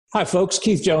Hi, folks.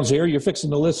 Keith Jones here. You're fixing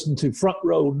to listen to Front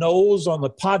Row Noles on the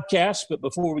podcast. But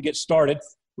before we get started,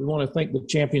 we want to thank the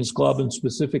Champions Club and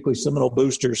specifically Seminole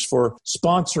Boosters for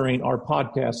sponsoring our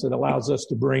podcast that allows us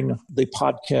to bring the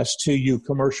podcast to you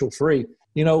commercial free.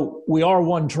 You know, we are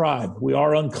one tribe. We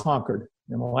are unconquered.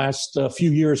 In the last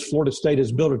few years, Florida State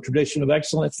has built a tradition of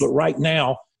excellence. But right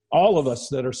now, all of us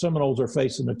that are Seminoles are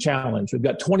facing a challenge. We've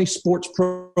got 20 sports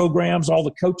programs, all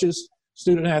the coaches,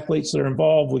 student athletes that are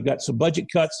involved. We've got some budget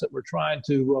cuts that we're trying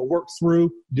to work through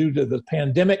due to the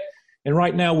pandemic. And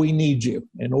right now we need you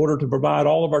in order to provide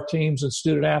all of our teams and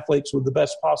student athletes with the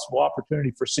best possible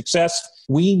opportunity for success.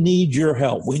 We need your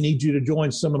help. We need you to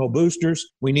join Seminole Boosters.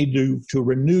 We need to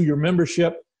renew your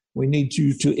membership. We need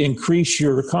you to increase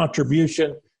your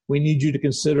contribution. We need you to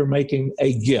consider making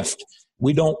a gift.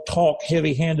 We don't talk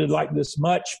heavy-handed like this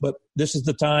much, but this is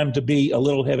the time to be a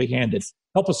little heavy-handed.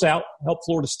 Help us out, help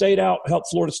Florida State out, help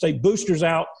Florida State Boosters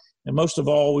out, and most of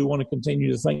all, we want to continue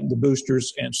to thank the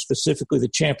Boosters and specifically the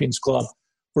Champions Club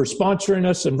for sponsoring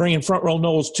us and bringing Front Row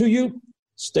Noles to you.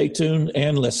 Stay tuned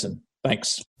and listen.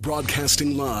 Thanks.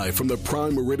 Broadcasting live from the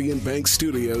Prime Meridian Bank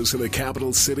Studios in the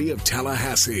capital city of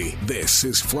Tallahassee, this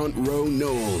is Front Row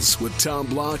Noles with Tom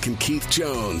Block and Keith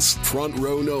Jones. Front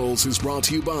Row Noles is brought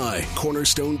to you by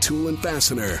Cornerstone Tool and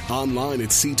Fastener, online at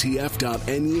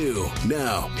ctf.nu.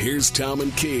 Now, here's Tom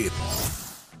and Keith.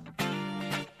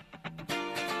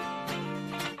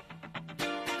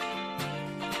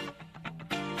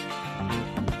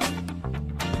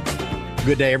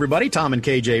 Good day, everybody. Tom and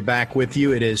KJ back with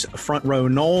you. It is Front Row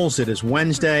Noles. It is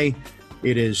Wednesday.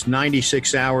 It is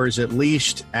 96 hours at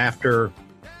least after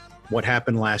what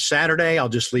happened last Saturday. I'll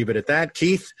just leave it at that.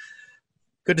 Keith,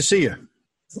 good to see you.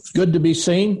 Good to be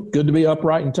seen. Good to be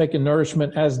upright and taking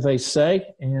nourishment, as they say.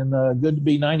 And good to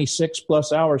be 96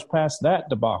 plus hours past that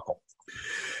debacle.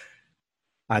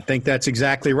 I think that's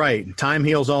exactly right. Time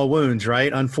heals all wounds,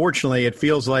 right? Unfortunately, it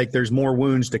feels like there's more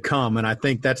wounds to come, and I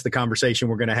think that's the conversation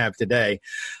we're going to have today.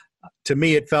 To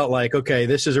me, it felt like, okay,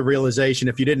 this is a realization,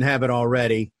 if you didn't have it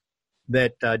already,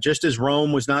 that just as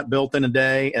Rome was not built in a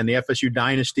day and the FSU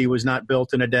dynasty was not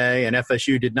built in a day and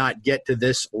FSU did not get to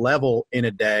this level in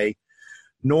a day,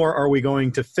 nor are we going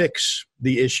to fix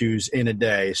the issues in a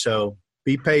day. So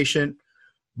be patient,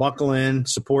 buckle in,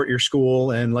 support your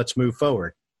school, and let's move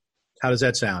forward. How does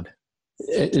that sound?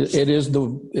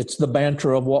 It's the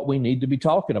banter of what we need to be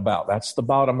talking about. That's the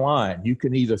bottom line. You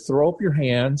can either throw up your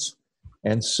hands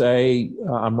and say,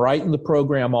 I'm writing the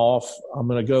program off. I'm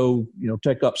going to go,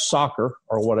 take up soccer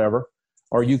or whatever.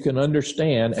 Or you can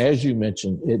understand, as you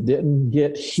mentioned, it didn't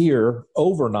get here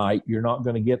overnight. You're not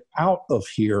going to get out of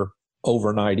here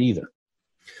overnight either.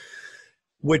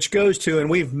 Which goes to,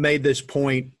 and we've made this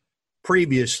point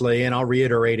previously, and I'll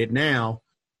reiterate it now.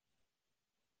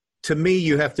 To me,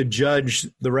 you have to judge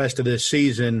the rest of this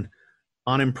season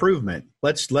on improvement.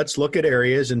 Let's look at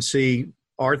areas and see,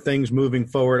 are things moving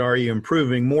forward? Are you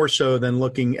improving more so than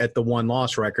looking at the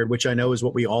one-loss record, which I know is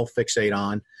what we all fixate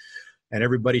on. And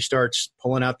everybody starts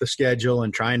pulling out the schedule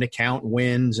and trying to count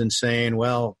wins and saying,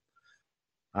 well,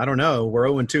 I don't know, we're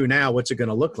 0-2 now. What's it going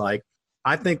to look like?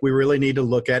 I think we really need to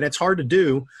look at it. It's hard to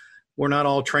do. We're not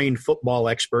all trained football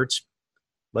experts.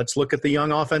 Let's look at the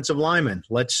young offensive linemen.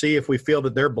 Let's see if we feel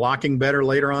that they're blocking better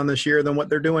later on this year than what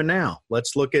they're doing now.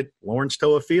 Let's look at Lawrence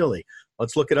Toafili.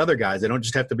 Let's look at other guys. They don't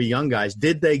just have to be young guys.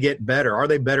 Did they get better? Are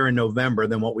they better in November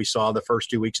than what we saw the first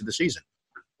 2 weeks of the season?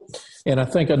 And I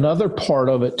think another part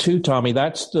of it too, Tommy,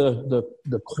 that's the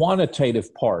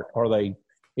quantitative part. Are they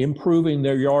improving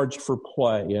their yards for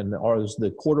play? And is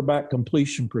the quarterback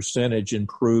completion percentage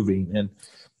improving? And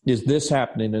is this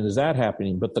happening and is that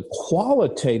happening? But the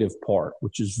qualitative part,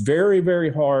 which is very,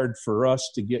 very hard for us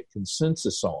to get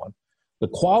consensus on, the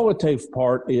qualitative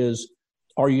part is,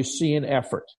 are you seeing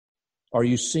effort? Are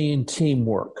you seeing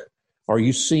teamwork? Are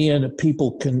you seeing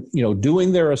people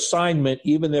doing their assignment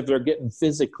even if they're getting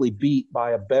physically beat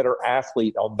by a better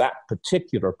athlete on that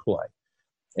particular play?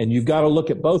 And you've got to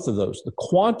look at both of those. The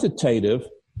quantitative,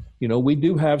 we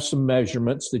do have some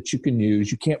measurements that you can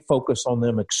use. You can't focus on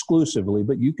them exclusively,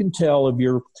 but you can tell if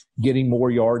you're getting more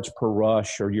yards per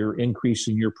rush or you're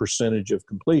increasing your percentage of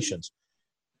completions.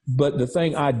 But the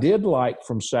thing I did like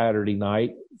from Saturday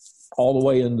night all the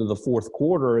way into the fourth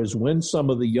quarter is when some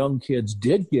of the young kids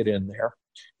did get in there,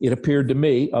 it appeared to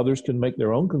me, others can make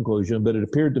their own conclusion, but it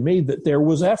appeared to me that there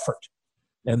was effort.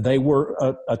 And they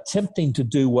were attempting to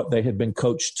do what they had been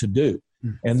coached to do.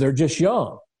 And they're just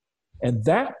young. And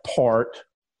that part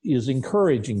is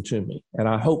encouraging to me. And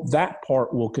I hope that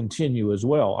part will continue as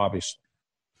well, obviously.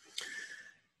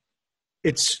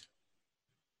 It's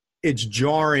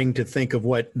jarring to think of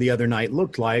what the other night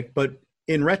looked like, but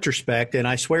in retrospect, and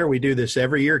I swear we do this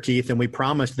every year, Keith, and we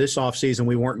promised this offseason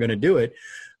we weren't going to do it,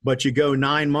 but you go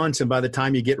 9 months, and by the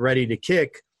time you get ready to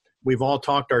kick, we've all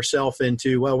talked ourselves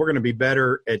into, well, we're going to be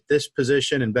better at this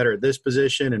position and better at this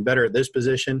position and better at this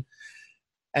position.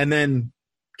 And then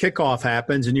kickoff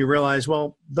happens, and you realize,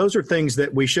 well, those are things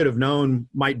that we should have known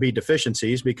might be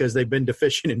deficiencies because they've been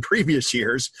deficient in previous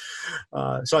years.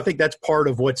 So I think that's part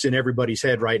of what's in everybody's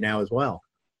head right now as well.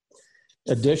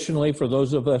 Additionally, for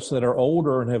those of us that are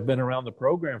older and have been around the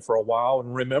program for a while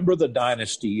and remember the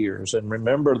dynasty years and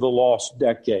remember the lost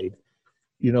decade,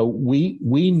 you know,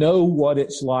 we know what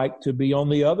it's like to be on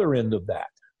the other end of that.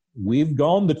 We've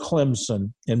gone to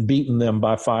Clemson and beaten them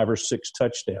by 5 or 6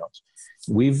 touchdowns.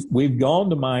 We've gone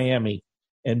to Miami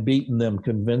and beaten them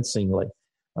convincingly.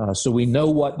 So we know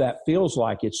what that feels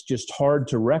like. It's just hard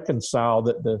to reconcile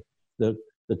that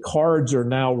the cards are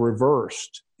now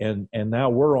reversed. And now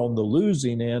we're on the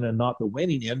losing end and not the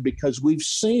winning end because we've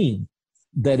seen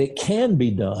that it can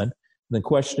be done. And the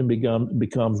question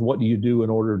becomes, what do you do in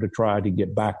order to try to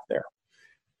get back there?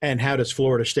 And how does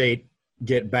Florida State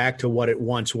get back to what it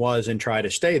once was and try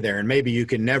to stay there? And maybe you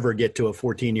can never get to a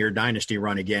 14-year dynasty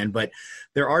run again, but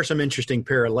there are some interesting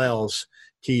parallels,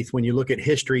 Keith, when you look at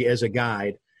history as a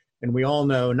guide. And we all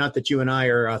know, not that you and I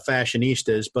are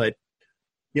fashionistas, but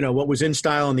you know, what was in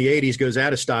style in the 80s goes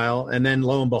out of style. And then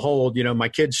lo and behold, you know, my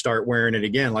kids start wearing it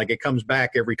again. Like it comes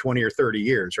back every 20 or 30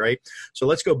 years, right? So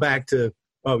let's go back to,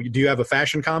 do you have a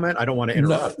fashion comment? I don't want to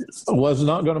interrupt. No, I was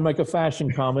not going to make a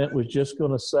fashion comment. Was just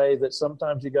going to say that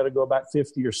sometimes you got to go back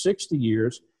 50 or 60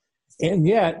 years. And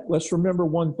yet, let's remember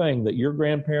one thing that your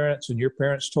grandparents and your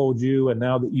parents told you, and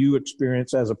now that you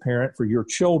experience as a parent for your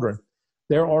children,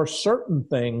 there are certain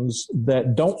things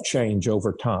that don't change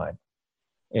over time.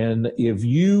 And if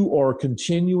you are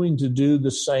continuing to do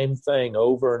the same thing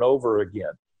over and over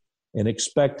again and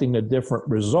expecting a different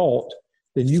result,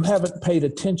 then you haven't paid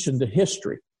attention to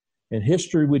history. And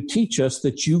history would teach us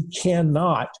that you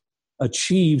cannot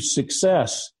achieve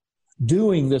success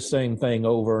doing the same thing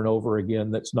over and over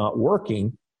again that's not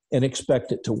working and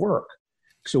expect it to work.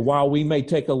 So while we may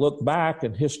take a look back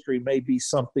and history may be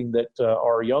something that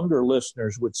our younger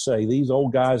listeners would say, these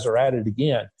old guys are at it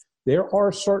again, there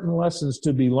are certain lessons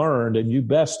to be learned, and you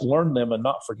best learn them and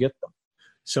not forget them.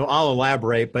 So I'll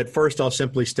elaborate, but first I'll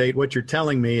simply state what you're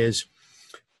telling me is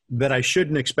that I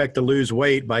shouldn't expect to lose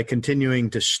weight by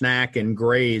continuing to snack and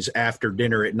graze after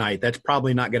dinner at night. That's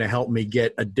probably not going to help me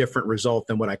get a different result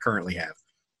than what I currently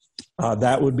have.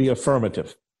 That would be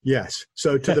affirmative. Yes.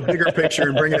 So to the bigger picture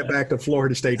and bringing it back to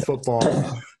Florida State football,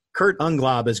 Kurt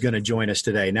Unglaub is going to join us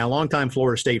today. Now, longtime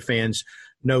Florida State fans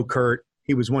know Kurt.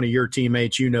 He was one of your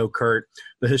teammates. You know Kurt.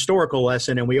 The historical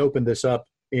lesson, and we opened this up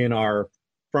in our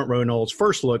Front Row Noles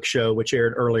First Look show, which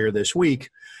aired earlier this week.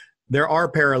 There are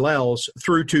parallels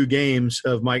through 2 games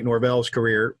of Mike Norvell's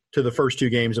career to the first 2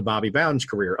 games of Bobby Bowden's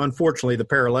career. Unfortunately, the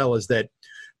parallel is that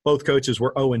both coaches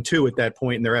were 0-2 at that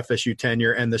point in their FSU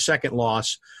tenure, and the second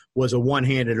loss was a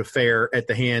one-handed affair at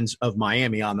the hands of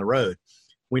Miami on the road.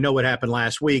 We know what happened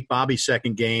last week. Bobby's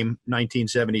second game,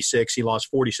 1976, he lost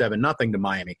 47-0 to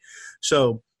Miami.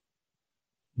 So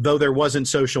though there wasn't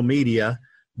social media,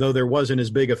 though there wasn't as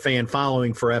big a fan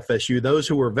following for FSU, those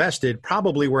who were vested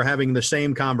probably were having the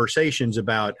same conversations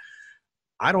about,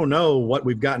 I don't know what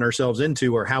we've gotten ourselves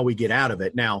into or how we get out of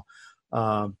it. Now,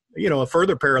 a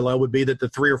further parallel would be that the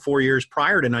 3 or 4 years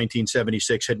prior to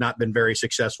 1976 had not been very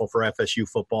successful for FSU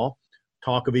football.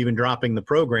 Talk of even dropping the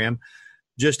program,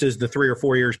 just as the 3 or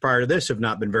 4 years prior to this have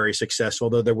not been very successful,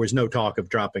 though there was no talk of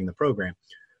dropping the program.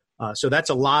 So that's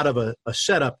a lot of a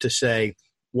setup to say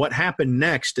what happened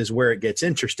next is where it gets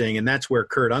interesting, and that's where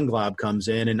Kurt Unglaub comes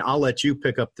in, and I'll let you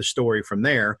pick up the story from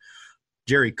there.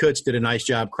 Jerry Kutz did a nice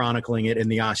job chronicling it in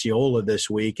the Osceola this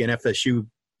week, and FSU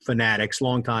fanatics,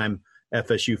 longtime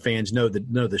FSU fans know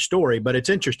the story, but it's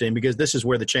interesting because this is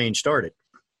where the change started.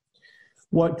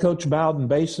 What Coach Bowden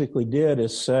basically did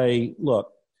is say,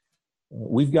 look,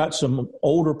 we've got some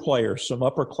older players, some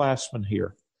upperclassmen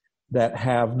here that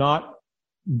have not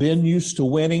been used to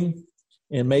winning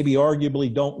and maybe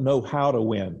arguably don't know how to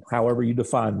win, however you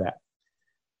define that.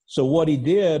 So what he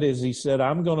did is he said,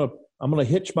 I'm going to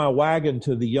hitch my wagon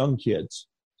to the young kids.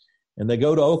 And they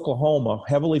go to Oklahoma,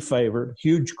 heavily favored,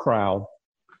 huge crowd.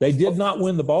 They did not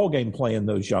win the ball game playing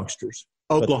those youngsters.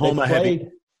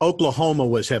 Oklahoma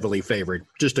was heavily favored,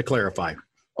 just to clarify.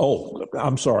 Oh,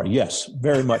 I'm sorry. Yes,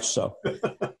 very much so.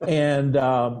 And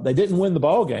they didn't win the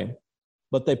ball game,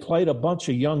 but they played a bunch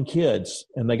of young kids,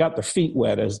 and they got their feet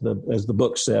wet, as the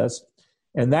book says.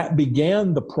 And that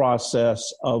began the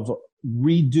process of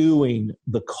redoing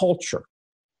the culture.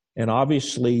 And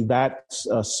obviously that's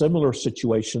a similar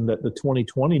situation that the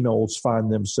 2020 Noles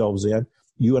find themselves in.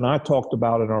 You and I talked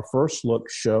about in our first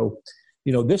look show,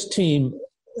 this team,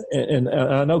 and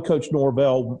I know Coach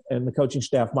Norvell and the coaching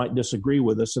staff might disagree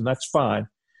with us, and that's fine.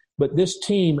 But this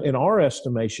team, in our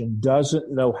estimation,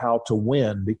 doesn't know how to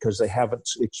win because they haven't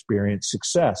experienced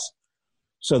success.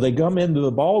 So they come into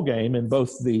the ball game in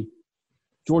both the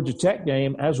Georgia Tech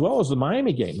game as well as the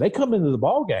Miami game. They come into the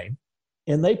ball game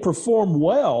and they perform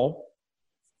well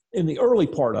in the early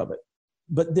part of it.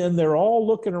 But then they're all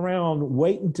looking around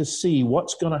waiting to see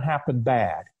what's going to happen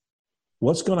bad,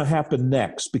 what's going to happen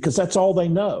next, because that's all they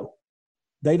know.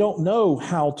 They don't know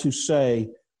how to say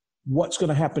what's going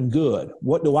to happen good.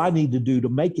 What do I need to do to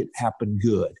make it happen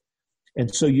good?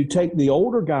 And so you take the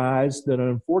older guys that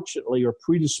unfortunately are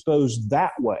predisposed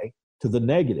that way to the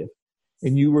negative,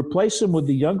 and you replace them with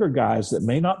the younger guys that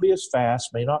may not be as fast,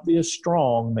 may not be as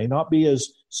strong, may not be as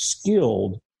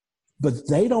skilled, but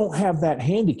they don't have that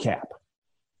handicap.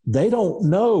 They don't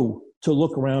know to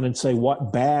look around and say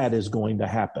what bad is going to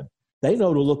happen. They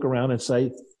know to look around and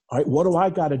say, all right, what do I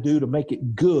got to do to make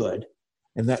it good?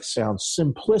 And that sounds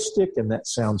simplistic and that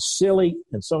sounds silly.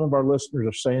 And some of our listeners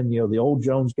are saying, the old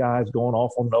Jones guy is going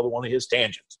off on another one of his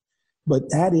tangents. But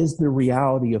that is the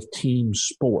reality of team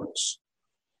sports.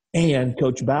 And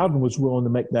Coach Bowden was willing to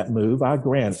make that move. I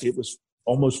grant it was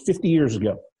almost 50 years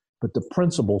ago, but the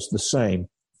principle's the same.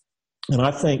 And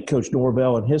I think Coach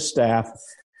Norvell and his staff,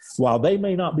 while they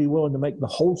may not be willing to make the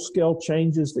whole-scale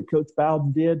changes that Coach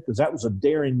Bowden did, because that was a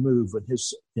daring move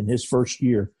in his first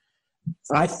year,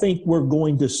 I think we're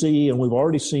going to see, and we've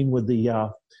already seen with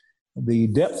the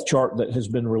depth chart that has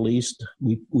been released,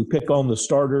 we pick on the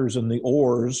starters and the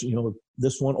ors,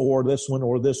 this one or this one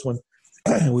or this one.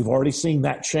 We've already seen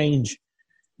that change,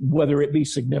 whether it be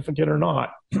significant or not.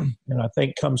 And I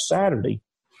think come Saturday,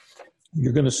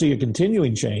 you're going to see a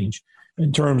continuing change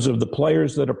in terms of the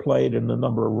players that are played and the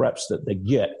number of reps that they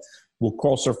get. We'll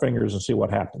cross our fingers and see what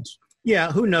happens.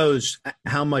 Yeah, who knows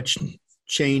how many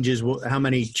changes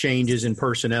in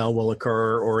personnel will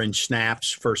occur or in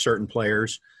snaps for certain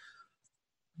players.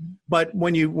 But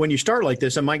when you start like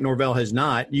this, and Mike Norvell has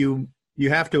not, you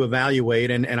have to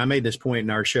evaluate, and I made this point in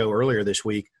our show earlier this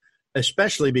week,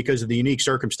 especially because of the unique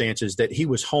circumstances that he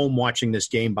was home watching this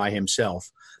game by himself.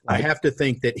 Right. I have to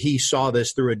think that he saw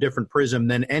this through a different prism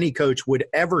than any coach would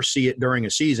ever see it during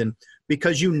a season,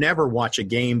 because you never watch a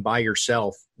game by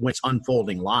yourself when it's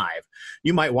unfolding live.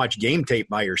 You might watch game tape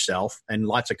by yourself, and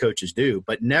lots of coaches do,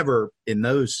 but never in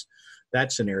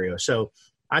that scenario. So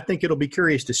I think it'll be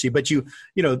curious to see. But you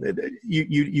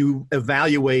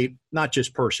evaluate not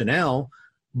just personnel,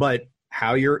 but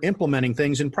how you're implementing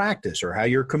things in practice or how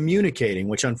you're communicating,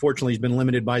 which unfortunately has been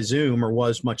limited by Zoom, or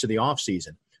was much of the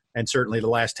offseason, and certainly the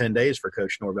last 10 days for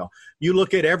Coach Norvell. You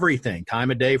look at everything,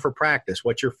 time of day for practice,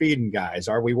 what you're feeding guys,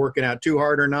 are we working out too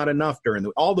hard or not enough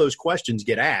all those questions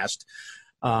get asked.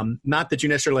 Not that you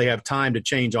necessarily have time to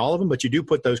change all of them, but you do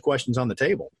put those questions on the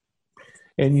table.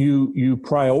 And you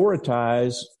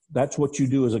prioritize. That's what you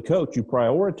do as a coach. You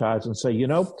prioritize and say,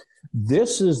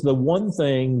 this is the one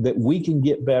thing that we can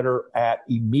get better at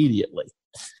immediately.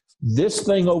 This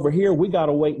thing over here, we got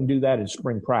to wait and do that in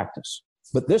spring practice.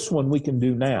 But this one we can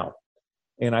do now.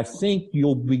 And I think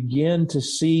you'll begin to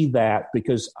see that,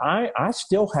 because I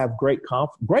still have great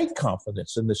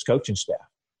confidence in this coaching staff.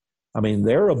 I mean,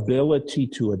 their ability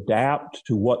to adapt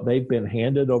to what they've been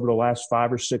handed over the last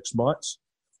 5 or 6 months,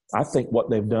 I think what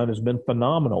they've done has been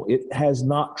phenomenal. It has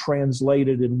not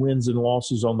translated in wins and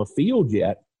losses on the field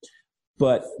yet,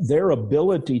 but their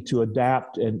ability to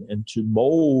adapt and to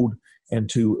mold and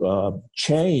to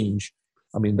change,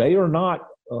 I mean, they are not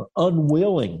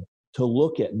unwilling to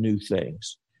look at new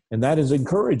things. And that is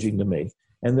encouraging to me.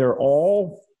 And they're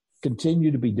all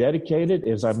continue to be dedicated.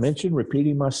 As I mentioned,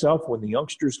 repeating myself, when the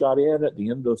youngsters got in at the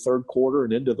end of the third quarter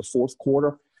and into the fourth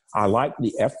quarter, I liked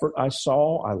the effort I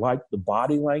saw. I liked the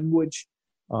body language.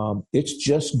 It's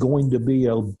just going to be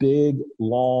a big,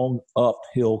 long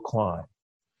uphill climb.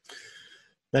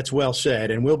 That's well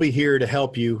said. And we'll be here to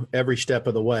help you every step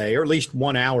of the way, or at least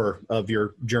 1 hour of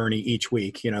your journey each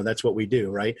week. That's what we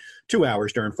do, right? 2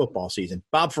 hours during football season.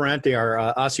 Bob Ferrante, our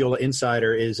Osceola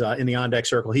insider, is in the on-deck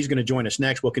circle. He's going to join us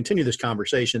next. We'll continue this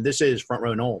conversation. This is Front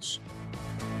Row Noles.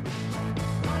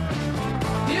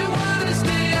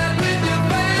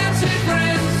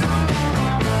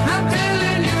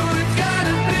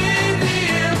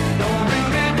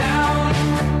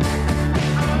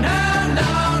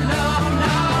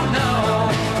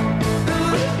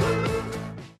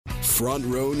 Front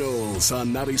Front Row Knowles on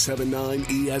 97.9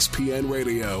 ESPN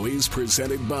Radio is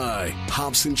presented by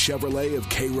Hobson Chevrolet of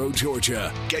Cairo,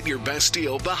 Georgia. Get your best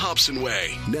deal the Hobson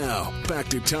way. Now, back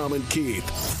to Tom and Keith.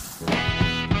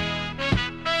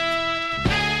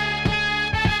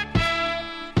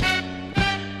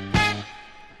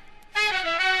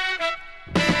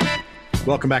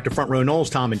 Welcome back to Front Row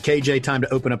Knowles. Tom and KJ. Time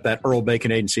to open up that Earl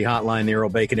Bacon Agency hotline, the Earl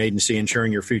Bacon Agency,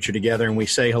 ensuring your future together. And we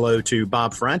say hello to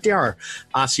Bob Ferranti, our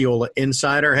Osceola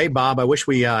insider. Hey, Bob, I wish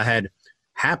we had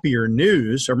happier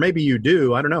news, or maybe you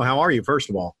do. I don't know. How are you, first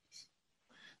of all?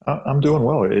 I'm doing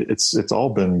well. It's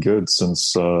all been good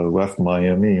since left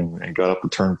Miami and got up the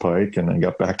turnpike and then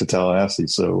got back to Tallahassee.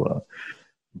 So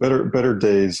better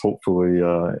days, hopefully,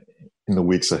 in the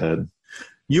weeks ahead.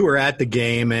 You were at the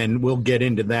game, and we'll get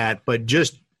into that, but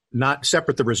just not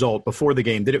separate the result before the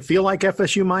game. Did it feel like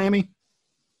FSU Miami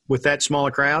with that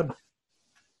smaller crowd?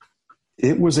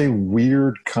 It was a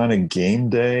weird kind of game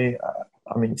day.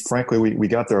 I mean, frankly, we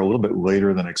got there a little bit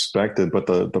later than expected, but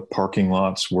the parking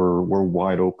lots were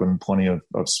wide open, plenty of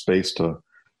space to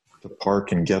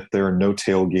park and get there, no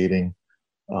tailgating.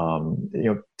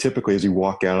 Typically as you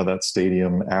walk out of that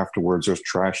stadium afterwards, there's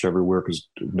trash everywhere because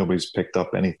nobody's picked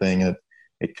up anything.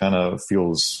 It kind of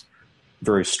feels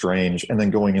very strange. And then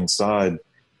going inside,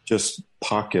 just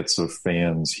pockets of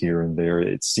fans here and there.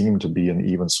 It seemed to be an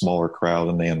even smaller crowd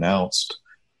than they announced.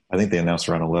 I think they announced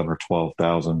around 11 or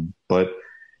 12,000. But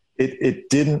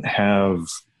it didn't have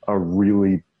a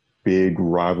really big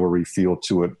rivalry feel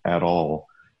to it at all.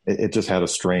 It just had a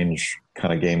strange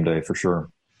kind of game day for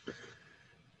sure.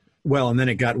 Well, and then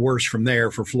it got worse from there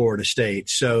for Florida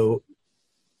State. So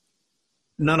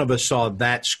none of us saw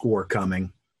that score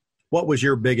coming. What was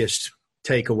your biggest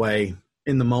takeaway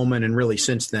in the moment, and really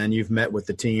since then? You've met with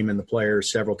the team and the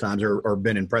players several times or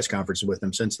been in press conferences with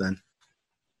them since then.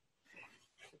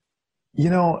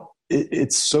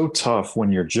 It's so tough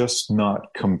when you're just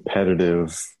not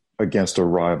competitive against a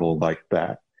rival like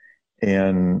that.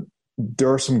 And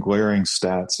there are some glaring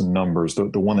stats and numbers. The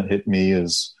one that hit me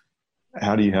is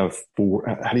how do you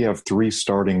have three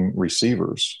starting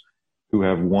receivers who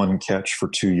have one catch for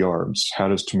 2 yards? How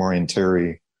does Tamorrion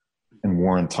Terry and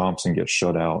Warren Thompson get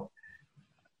shut out?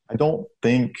 I don't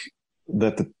think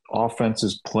that the offense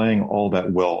is playing all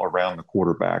that well around the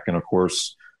quarterback. And of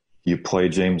course, you play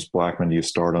James Blackman, do you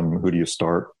start him? Who do you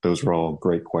start? Those are all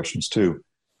great questions too.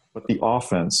 But the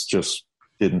offense just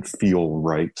didn't feel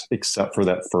right except for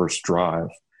that first drive.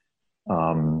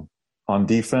 On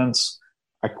defense,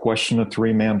 I question a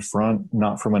three-man front,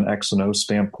 not from an X and O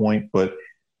standpoint, but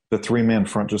the three-man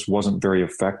front just wasn't very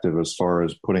effective as far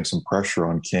as putting some pressure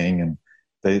on King, and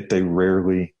they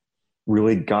rarely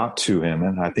really got to him.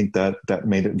 And I think that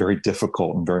made it very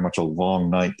difficult and very much a long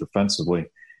night defensively.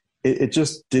 It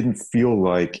just didn't feel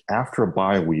like after a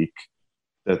bye week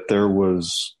that there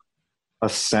was a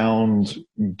sound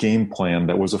game plan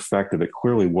that was effective. It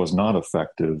clearly was not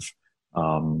effective,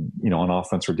 on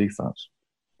offense or defense.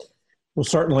 Well,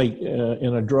 certainly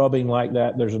in a drubbing like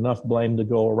that, there's enough blame to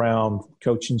go around: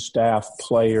 coaching staff,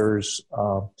 players,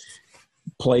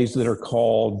 plays that are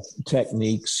called,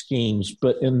 techniques, schemes.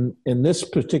 But in this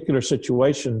particular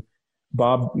situation,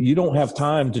 Bob, you don't have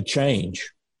time to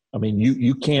change. I mean,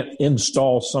 you can't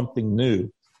install something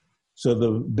new. So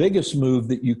the biggest move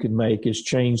that you can make is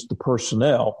change the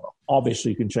personnel.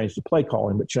 Obviously, you can change the play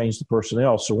calling, but change the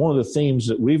personnel. So one of the themes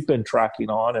that we've been tracking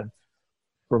on, and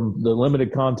from the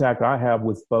limited contact I have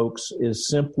with folks, is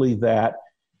simply that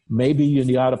maybe you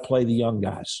got to play the young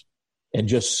guys and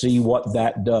just see what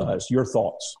that does. Your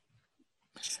thoughts?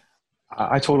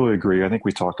 I totally agree. I think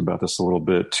we talked about this a little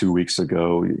bit 2 weeks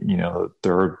ago.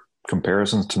 There are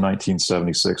comparisons to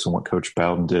 1976 and what Coach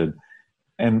Bowden did.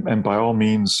 And by all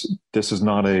means, this is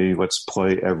not a let's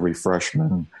play every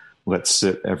freshman, let's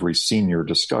sit every senior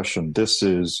discussion. This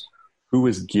is who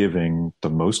is giving the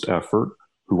most effort,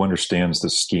 who understands the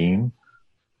scheme,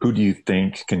 who do you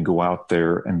think can go out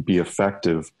there and be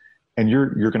effective. And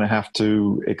you're going to have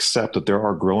to accept that there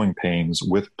are growing pains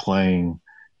with playing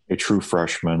a true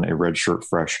freshman, a redshirt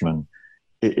freshman.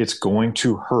 It's going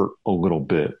to hurt a little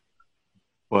bit.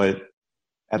 But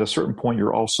at a certain point,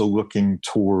 you're also looking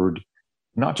toward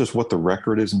not just what the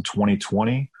record is in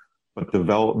 2020, but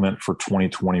development for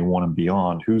 2021 and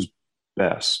beyond. Who's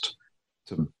best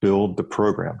to build the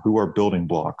program? Who are building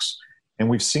blocks? And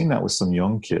we've seen that with some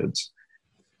young kids.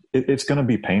 It's going to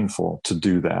be painful to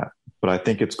do that, but I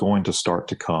think it's going to start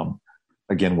to come.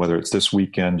 Again, whether it's this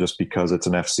weekend just because it's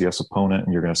an FCS opponent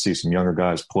and you're going to see some younger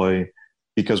guys play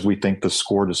because we think the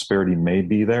score disparity may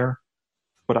be there.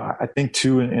 But I think,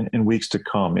 too, in weeks to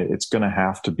come, it's going to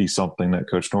have to be something that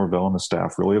Coach Norvell and the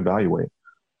staff really evaluate.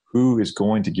 who is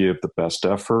going to give the best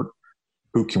effort,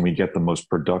 who can we get the most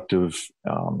production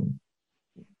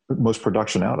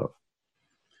out of.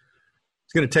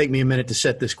 It's going to take me a minute to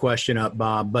set this question up,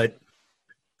 Bob, but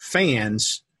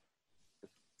fans,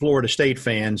 Florida State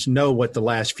fans, know what the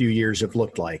last few years have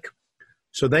looked like.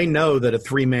 So they know that a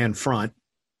three-man front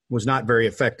was not very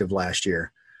effective last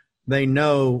year. They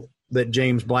know that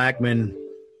James Blackman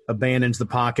abandons the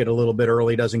pocket a little bit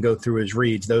early, doesn't go through his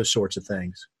reads, those sorts of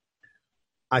things.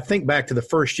 I think back to the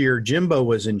first year Jimbo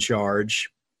was in charge,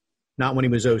 not when he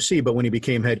was OC, but when he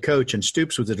became head coach and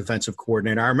Stoops was the defensive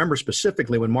coordinator. I remember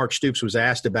specifically when Mark Stoops was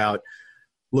asked about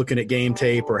looking at game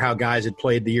tape or how guys had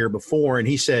played the year before, and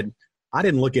he said, I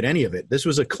didn't look at any of it. This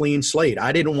was a clean slate.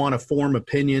 I didn't want to form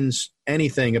opinions,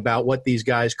 anything about what these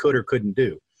guys could or couldn't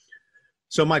do.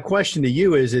 So my question to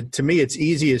you is, to me, it's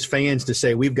easy as fans to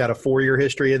say we've got a 4-year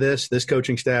history of this. This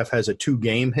coaching staff has a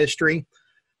 2-game history.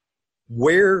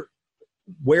 Where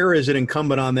is it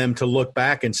incumbent on them to look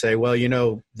back and say, well,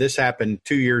 this happened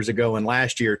 2 years ago and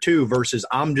last year too, versus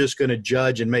I'm just going to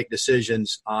judge and make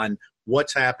decisions on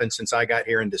what's happened since I got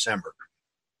here in December?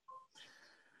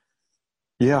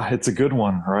 Yeah, it's a good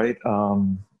one, right?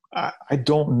 I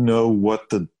don't know what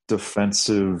the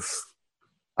defensive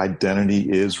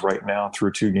identity is right now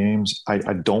through 2 games.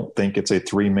 I don't think it's a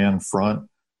 3-man front,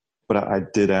 but I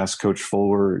did ask Coach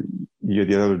Fuller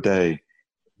the other day,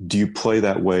 do you play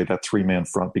that way, that 3-man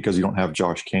front, because you don't have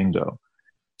Josh Kando?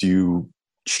 Do you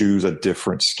choose a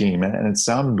different scheme? And it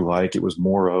sounded like it was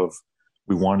more of,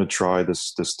 we wanted to try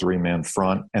this 3-man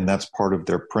front, and that's part of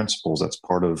their principles. That's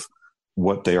part of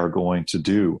what they are going to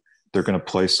do. They're going to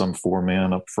play some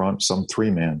 4-man up front, some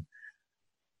 3-man.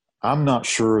 I'm not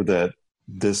sure that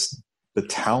the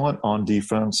talent on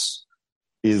defense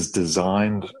is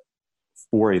designed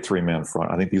for a 3-man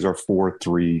front. I think these are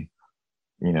 4-3,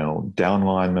 down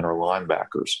linemen or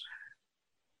linebackers.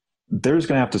 They're just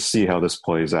going to have to see how this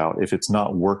plays out. If it's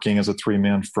not working as a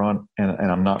 3-man front, and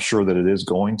I'm not sure that it is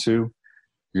going to,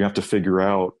 you have to figure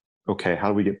out, okay, how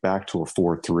do we get back to a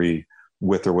 4-3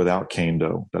 with or without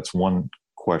Kando? That's one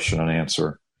question and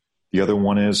answer. The other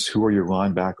one is, who are your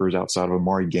linebackers outside of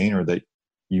Amari Gaynor that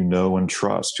you know and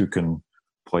trust, who can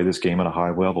play this game at a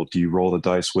high level? Do you roll the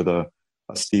dice with a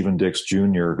Steven Dix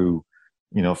Jr. who,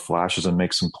 flashes and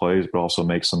makes some plays, but also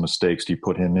makes some mistakes? Do you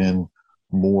put him in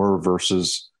more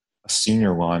versus a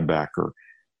senior linebacker?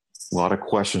 A lot of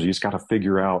questions. You just got to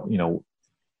figure out,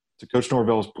 to Coach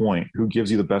Norvell's point, who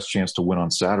gives you the best chance to win on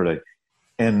Saturday?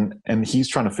 And he's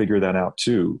trying to figure that out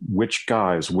too. Which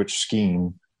guys, which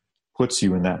scheme puts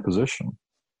you in that position?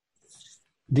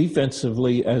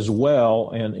 Defensively as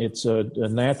well, and it's a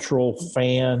natural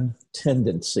fan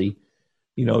tendency,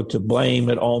 to blame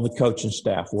it on the coaching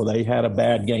staff. Well, they had a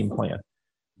bad game plan.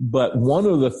 But one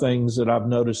of the things that I've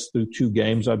noticed through 2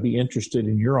 games, I'd be interested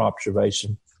in your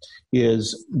observation,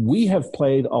 is we have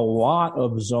played a lot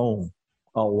of zone.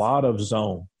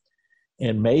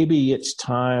 And maybe it's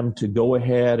time to go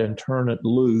ahead and turn it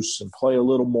loose and play a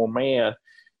little more man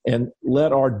and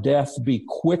let our death be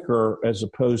quicker as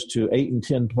opposed to 8 and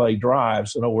 10 play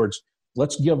drives. In other words,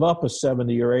 let's give up a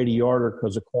 70 or 80 yarder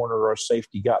because a corner or a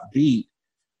safety got beat.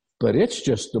 But it's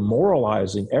just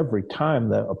demoralizing every time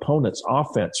the opponent's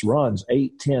offense runs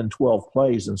 8, 10, 12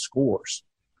 plays and scores.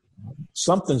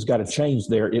 Something's got to change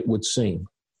there, it would seem.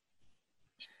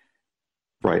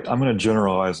 Right. I'm going to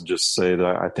generalize and just say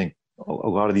that I think a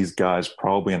lot of these guys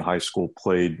probably in high school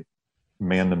played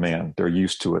man-to-man. They're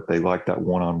used to it. They like that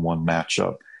one-on-one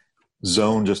matchup.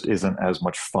 Zone just isn't as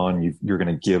much fun. You're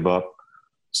going to give up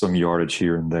some yardage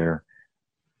here and there.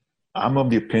 I'm of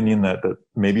the opinion that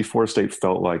maybe Florida State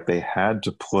felt like they had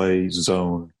to play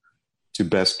zone to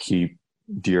best keep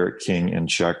D'Eriq King in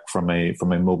check from a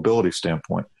mobility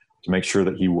standpoint, to make sure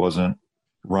that he wasn't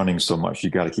running so much. You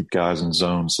got to keep guys in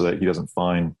zone so that he doesn't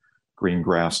find green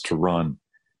grass to run.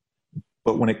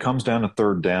 But when it comes down to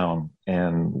 3rd down,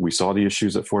 and we saw the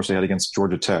issues that Florida State had against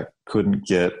Georgia Tech, couldn't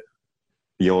get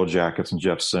the Yellow Jackets and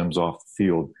Jeff Sims off the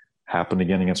field. Happened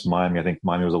again against Miami. I think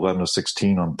Miami was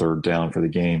 11-16 on 3rd down for the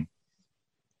game.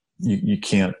 You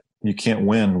can't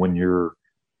win when you're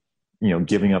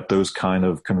giving up those kind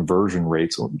of conversion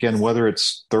rates. Again, whether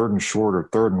it's 3rd and short or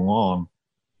 3rd and long,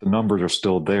 the numbers are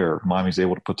still there. Miami's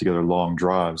able to put together long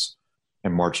drives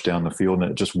and march down the field,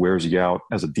 and it just wears you out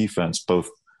as a defense, both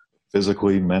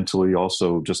physically, mentally,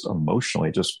 also just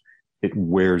emotionally. It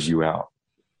wears you out.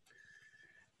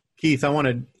 Keith, I want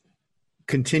to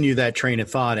continue that train of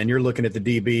thought, and you're looking at the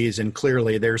DBs, and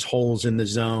clearly there's holes in the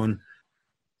zone,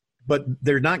 but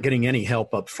they're not getting any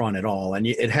help up front at all, and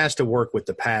it has to work with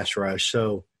the pass rush.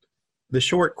 So the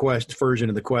short version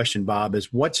of the question, Bob,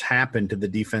 is what's happened to the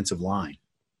defensive line?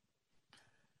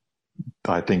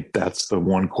 I think that's the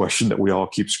one question that we all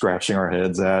keep scratching our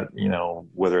heads at,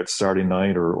 whether it's Saturday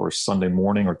night or Sunday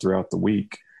morning or throughout the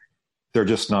week. They're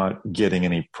just not getting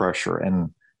any pressure.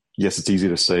 And yes, it's easy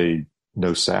to say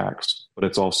no sacks, but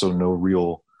it's also no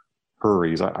real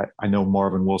hurries. I know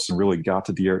Marvin Wilson really got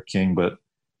to D'Eriq King, but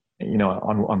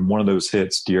on one of those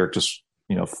hits, D'Eriq just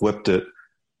flipped it,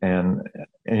 and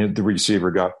the receiver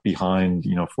got behind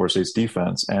Florida State's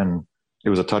defense, and it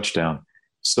was a touchdown.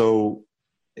 So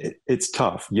it's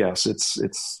tough. Yes,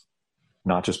 it's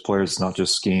not just players, it's not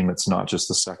just scheme, it's not just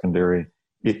the secondary.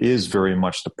 It is very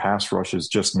much the pass rush is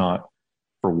just not,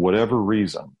 for whatever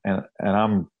reason, and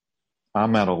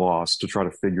I'm at a loss to try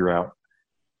to figure out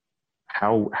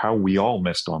how we all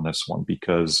missed on this one,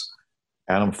 because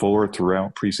Adam Fuller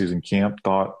throughout preseason camp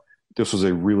thought this was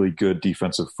a really good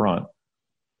defensive front.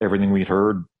 Everything we'd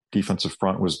heard, defensive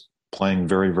front was playing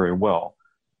very, very well.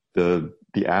 The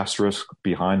asterisk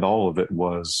behind all of it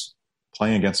was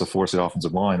playing against a Florida State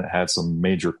offensive line that had some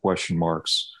major question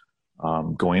marks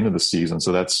going into the season.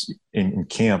 So that's in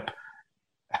camp.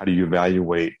 How do you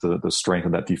evaluate the strength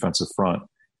of that defensive front?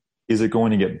 Is it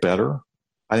going to get better?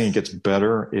 I think it gets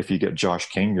better if you get Josh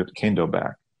Kendo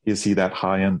back. Is he that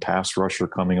high-end pass rusher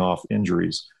coming off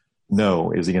injuries?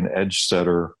 No. Is he an edge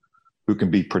setter who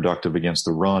can be productive against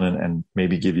the run and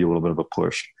maybe give you a little bit of a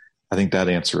push? I think that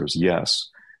answer is yes.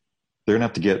 They're going to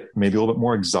have to get maybe a little bit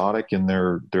more exotic in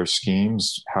their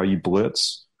schemes, how you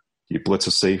blitz. Do you blitz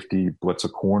a safety, blitz a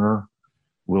corner,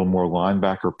 a little more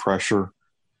linebacker pressure?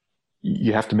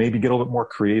 You have to maybe get a little bit more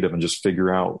creative and just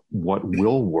figure out what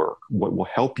will work, what will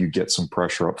help you get some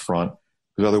pressure up front.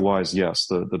 Because otherwise, yes,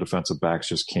 the defensive backs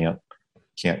just can't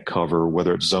cover,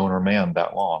 whether it's zone or man,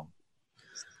 that long.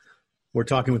 We're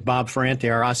talking with Bob Ferrante,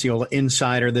 our Osceola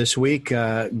insider this week.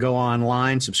 Go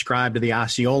online, subscribe to the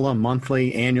Osceola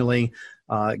monthly, annually,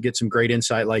 get some great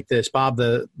insight like this. Bob,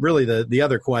 the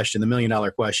other question, the $1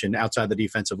 million question outside the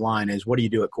defensive line is, what do you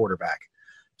do at quarterback?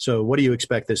 So what do you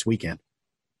expect this weekend?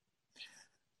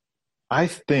 I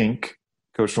think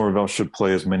Coach Norvell should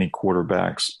play as many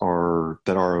quarterbacks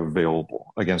that are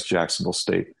available against Jacksonville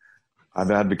State.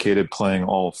 I've advocated playing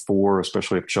all four,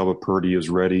 especially if Chubba Purdy is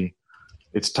ready.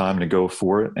 It's time to go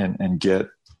for it and get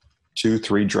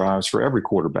 2-3 drives for every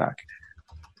quarterback.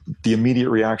 The immediate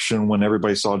reaction when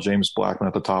everybody saw James Blackman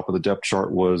at the top of the depth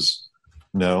chart was,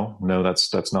 no,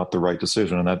 that's not the right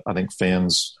decision. And that, I think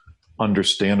fans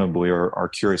understandably are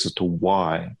curious as to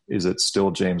why is it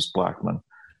still James Blackman.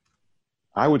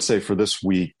 I would say for this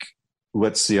week,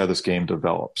 let's see how this game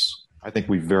develops. I think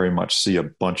we very much see a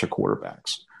bunch of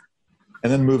quarterbacks.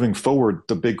 And then moving forward,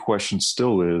 the big question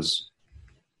still is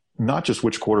not just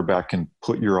which quarterback can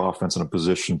put your offense in a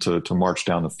position to march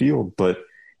down the field, but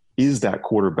is that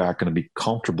quarterback going to be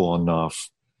comfortable enough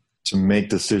to make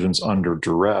decisions under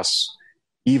duress,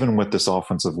 even with this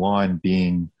offensive line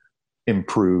being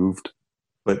improved,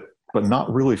 but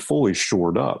not really fully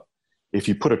shored up? If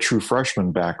you put a true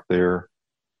freshman back there,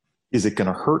 is it going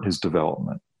to hurt his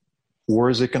development, or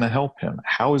is it going to help him?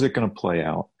 How is it going to play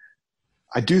out?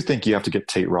 I do think you have to get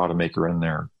Tate Rodemaker in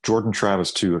there. Jordan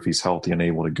Travis, too, if he's healthy and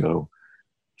able to go.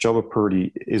 Chubba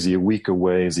Purdy, is he a week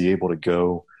away? Is he able to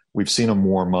go? We've seen him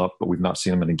warm up, but we've not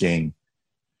seen him in a game.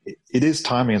 It is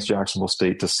time against Jacksonville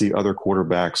State to see other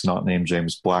quarterbacks not named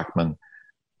James Blackman.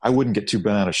 I wouldn't get too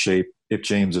bent out of shape if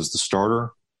James is the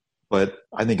starter, but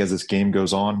I think as this game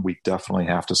goes on, we definitely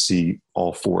have to see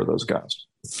all four of those guys.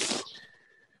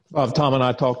 Tom and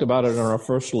I talked about it on our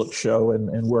first look show,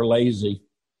 and we're lazy.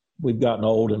 We've gotten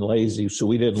old and lazy, so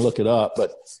we didn't look it up.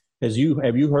 But have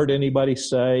you heard anybody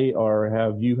say, or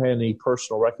have you had any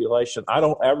personal recollection? I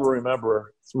don't ever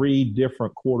remember 3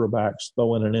 different quarterbacks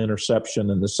throwing an interception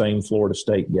in the same Florida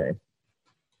State game.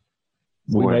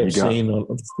 We may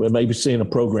have seen a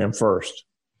program first.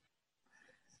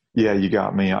 Yeah, you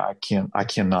got me. I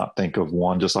cannot think of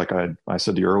one. Just like I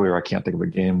said to you earlier, I can't think of a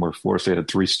game where Florida State had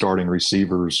 3 starting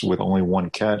receivers with only 1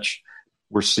 catch.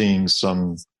 We're seeing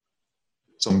some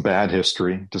bad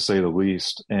history, to say the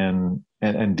least, and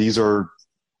these are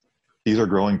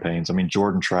growing pains. I mean,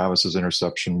 Jordan Travis's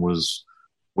interception was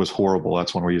horrible.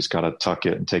 That's one where you just got to tuck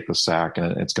it and take the sack,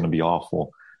 and it's going to be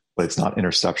awful. But it's not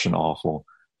interception awful.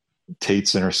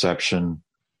 Tate's interception,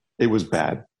 it was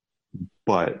bad,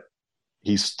 but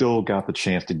he still got the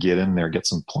chance to get in there, get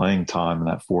some playing time in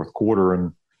that fourth quarter.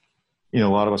 And, a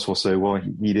lot of us will say, well,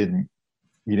 he didn't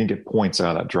get points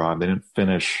out of that drive. They didn't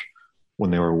finish when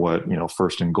they were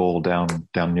first and goal down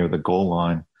near the goal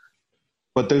line.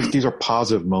 But these are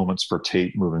positive moments for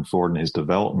Tate moving forward in his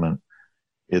development.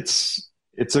 It's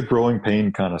a growing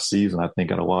pain kind of season, I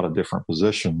think, at a lot of different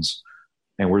positions.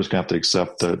 And we're just going to have to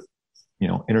accept that,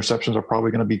 interceptions are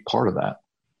probably going to be part of that.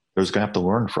 they're just going to have to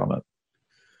learn from it.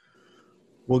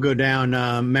 We'll go down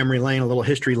memory lane, a little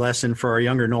history lesson for our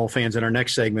younger Nole fans in our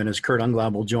next segment as Kurt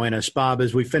Unglaub will join us. Bob,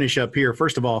 as we finish up here,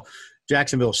 first of all,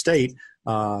 Jacksonville State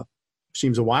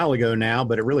seems a while ago now,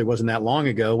 but it really wasn't that long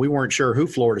ago. We weren't sure who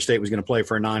Florida State was going to play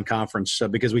for a non-conference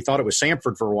because we thought it was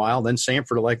Samford for a while. Then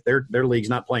Samford, like their league's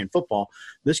not playing football.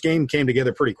 This game came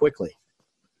together pretty quickly.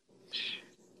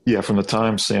 Yeah, from the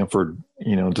time Samford,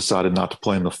 decided not to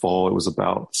play in the fall, it was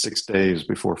about 6 days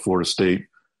before Florida State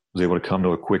was able to come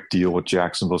to a quick deal with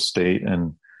Jacksonville State.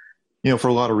 And, for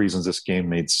a lot of reasons, this game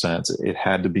made sense. It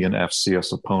had to be an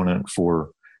FCS opponent for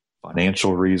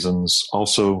financial reasons.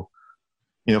 Also,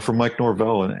 for Mike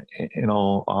Norvell, and in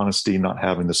all honesty, not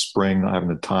having the spring, not having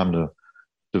the time to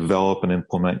develop and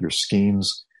implement your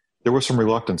schemes, there was some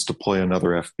reluctance to play another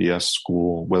FBS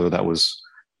school, whether that was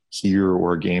here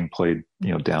or a game played,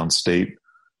 downstate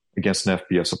against an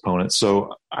FBS opponent.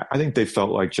 So I think they felt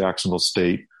like Jacksonville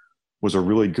State was a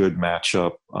really good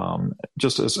matchup,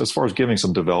 just as far as giving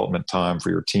some development time for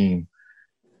your team.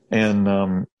 And,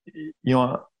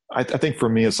 I think for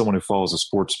me, as someone who follows the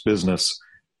sports business,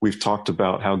 we've talked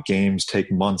about how games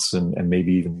take months and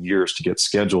maybe even years to get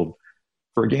scheduled.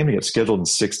 For a game to get scheduled in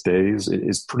 6 days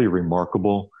is pretty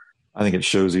remarkable. I think it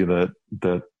shows you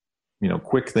that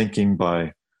quick thinking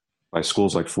by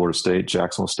schools like Florida State,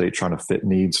 Jacksonville State, trying to fit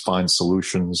needs, find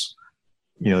solutions.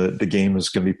 The game is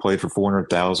going to be played for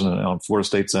 $400,000, and on Florida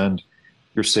State's end,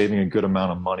 you're saving a good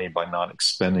amount of money by not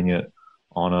expending it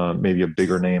on maybe a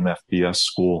bigger name FBS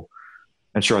school.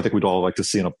 And sure, I think we'd all like to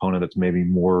see an opponent that's maybe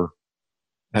more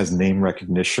has name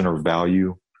recognition or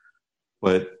value,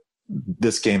 but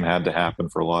this game had to happen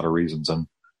for a lot of reasons. And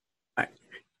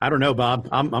I don't know, Bob.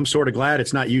 I'm sort of glad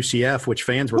it's not UCF, which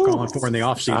fans were calling for in the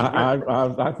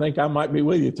offseason. I think I might be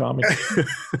with you, Tommy.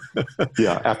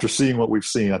 Yeah, after seeing what we've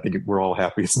seen, I think we're all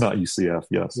happy it's not UCF,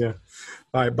 yes. Yeah.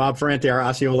 All right, Bob Ferrante, our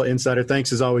Osceola insider.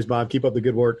 Thanks as always, Bob. Keep up the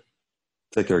good work.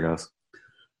 Take care, guys.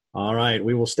 All right,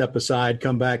 we will step aside,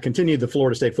 come back, continue the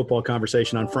Florida State football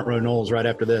conversation on Front Row Noles right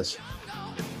after this.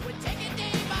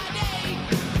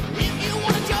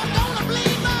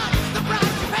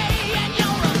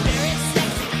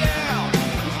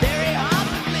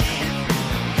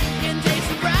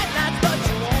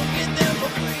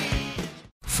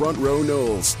 Front Row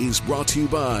Noles is brought to you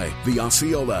by the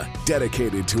Osceola,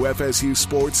 dedicated to FSU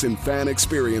sports and fan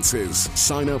experiences.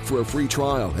 Sign up for a free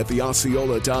trial at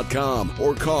theosceola.com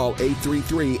or call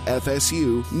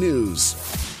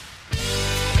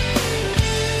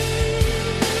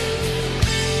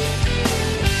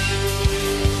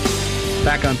 833-FSU-NEWS.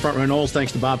 Back on Front Row Noles,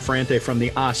 thanks to Bob Ferrante from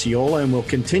the Osceola, and we'll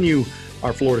continue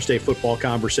our Florida State football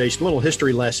conversation. A little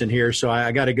history lesson here, so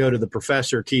I got to go to the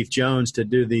professor, Keith Jones, to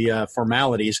do the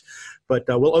formalities. But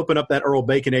we'll open up that Earl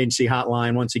Bacon Agency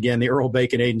hotline once again, the Earl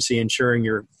Bacon Agency, ensuring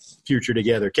your future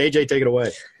together. KJ, take it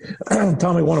away.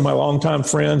 Tommy, one of my longtime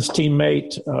friends,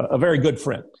 teammate, a very good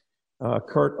friend,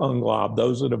 Kurt Unglaub.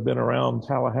 Those that have been around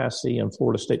Tallahassee and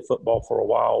Florida State football for a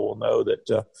while will know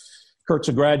that Kurt's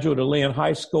a graduate of Lynn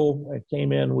High School. I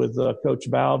came in with Coach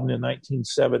Bowden in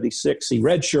 1976. He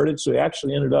redshirted, so he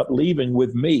actually ended up leaving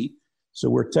with me. So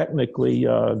we're technically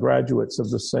graduates of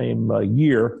the same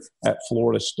year at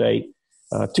Florida State.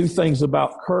 Two things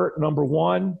about Kurt. Number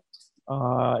one,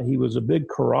 he was a big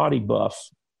karate buff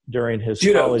during his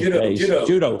college days.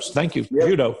 Judo. Thank you. Yep.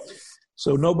 Judo.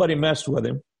 So nobody messed with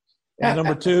him. And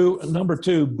number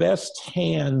two, best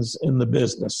hands in the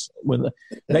business.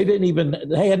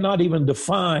 They had not even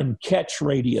defined catch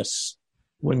radius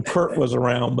when Kurt was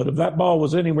around. But if that ball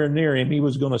was anywhere near him, he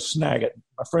was going to snag it.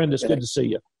 My friend, it's good to see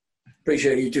you.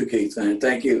 Appreciate you too, Keith, man.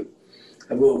 Thank you.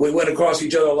 We went across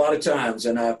each other a lot of times,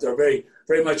 and I very,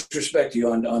 very much respect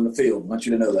you on the field. I want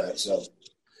you to know that. So,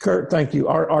 Kurt, thank you.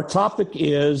 Our topic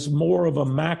is more of a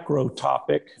macro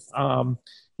topic.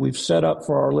 We've set up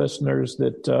for our listeners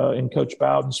that in Coach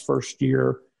Bowden's first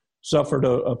year suffered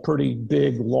a pretty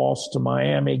big loss to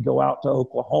Miami, go out to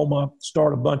Oklahoma,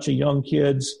 start a bunch of young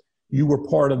kids. You were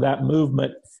part of that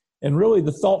movement. And really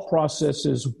the thought process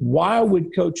is, why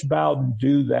would Coach Bowden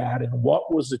do that, and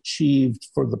what was achieved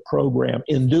for the program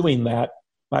in doing that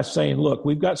by saying, look,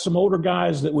 we've got some older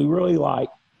guys that we really like,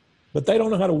 but they don't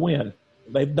know how to win.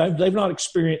 They've not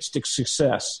experienced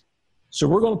success. So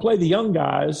we're going to play the young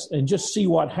guys and just see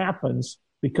what happens,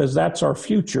 because that's our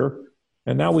future.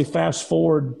 And now we fast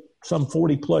forward some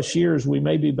 40-plus years, we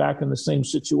may be back in the same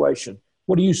situation.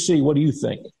 What do you see? What do you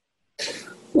think?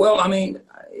 Well, I mean,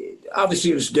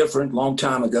 obviously it was different. Long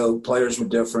time ago, players were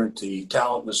different. The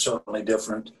talent was certainly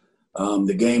different.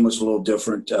 The game was a little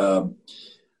different.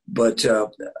 But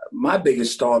my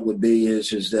biggest thought would be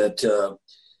is that,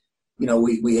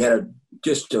 we had a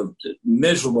just a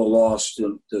miserable loss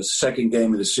to the second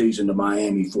game of the season to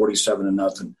Miami,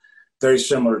 47-0. Very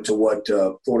similar to what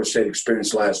Florida State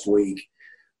experienced last week.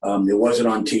 It wasn't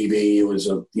on TV. It was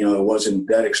it wasn't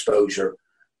that exposure.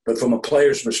 But from a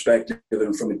player's perspective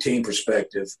and from a team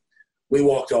perspective, we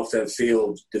walked off that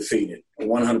field defeated,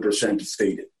 100%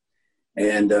 defeated.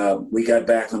 And we got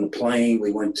back on the plane.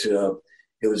 We went to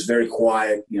it was very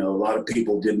quiet. A lot of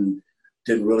people didn't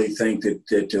really think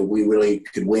that we really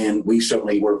could win. We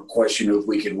certainly were questioning if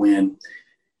we could win.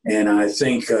 And I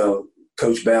think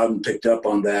Coach Bowden picked up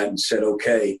on that and said,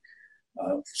 okay,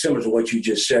 similar to what you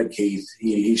just said, Keith,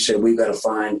 he said, we've got to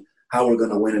find how we're going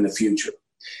to win in the future.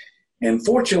 And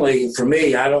fortunately for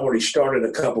me, I'd already started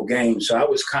a couple games, so I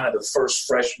was kind of the first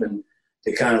freshman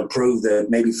to kind of prove that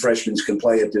maybe freshmen can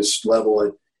play at this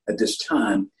level at this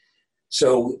time.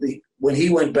 So when he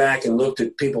went back and looked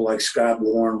at people like Scott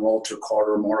Warren, Walter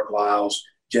Carter, Mark Lyles,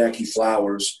 Jackie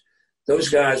Flowers, those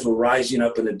guys were rising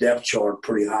up in the depth chart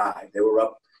pretty high. They were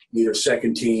up either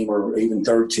second team or even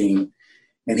third team.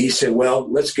 And he said, well,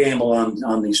 let's gamble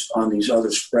on these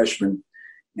other freshmen,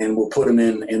 and we'll put them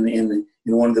in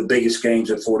one of the biggest games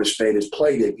that Florida State has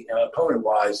played,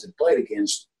 opponent-wise, that played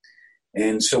against.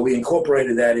 And so we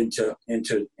incorporated that into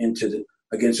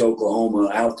against Oklahoma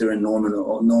out there in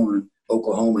Norman,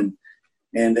 Oklahoma.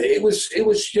 And it was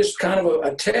just kind of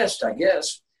a test, I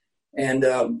guess. And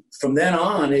from then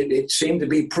on, it seemed to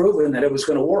be proven that it was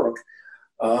going to work.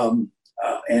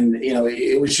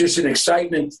 It was just an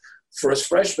excitement for us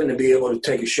freshmen to be able to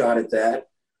take a shot at that.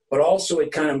 But also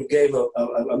it kind of gave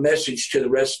a message to the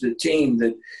rest of the team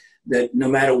that no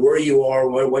matter where you are,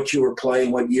 what you were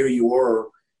playing, what year you were,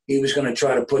 he was going to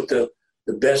try to put the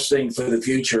best thing for the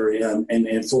future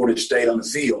in Florida State on the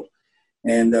field.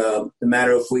 And no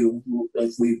matter if we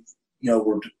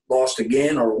were lost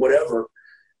again or whatever,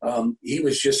 he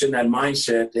was just in that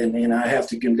mindset, and I have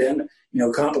to give him,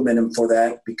 compliment him for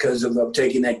that because of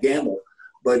taking that gamble.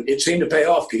 But it seemed to pay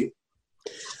off, Keith.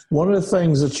 One of the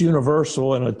things that's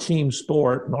universal in a team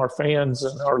sport, and our fans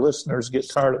and our listeners get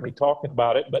tired of me talking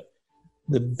about it, but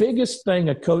the biggest thing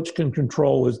a coach can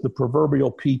control is the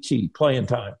proverbial PT, playing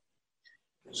time.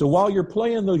 So while you're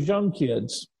playing those young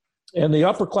kids and the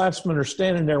upperclassmen are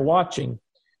standing there watching,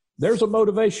 there's a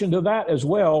motivation to that as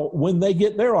well when they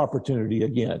get their opportunity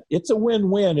again. It's a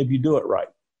win-win if you do it right.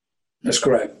 That's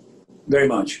correct. Very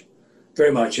much.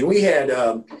 Very much. And we had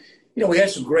we had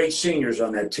some great seniors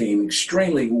on that team.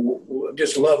 Extremely,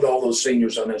 just loved all those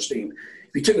seniors on that team.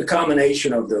 If you took a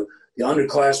combination of the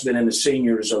underclassmen and the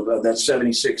seniors of that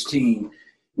 76 team,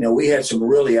 we had some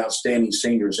really outstanding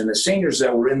seniors. And the seniors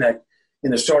that were in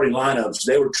the starting lineups,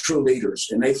 they were true leaders.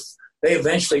 And they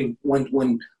eventually,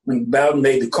 when Bowden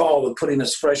made the call of putting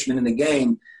us freshmen in the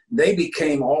game, they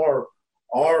became our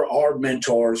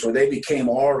mentors, or they became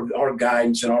our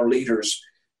guidance and our leaders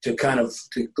to kind of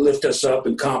to lift us up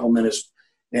and compliment us.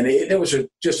 And there was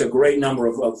just a great number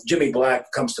of Jimmy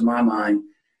Black comes to my mind,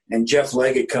 and Jeff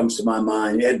Leggett comes to my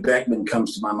mind, Ed Beckman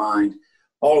comes to my mind.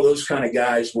 All of those kind of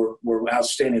guys were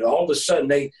outstanding. All of a sudden,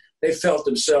 they felt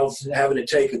themselves having to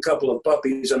take a couple of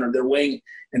puppies under their wing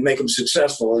and make them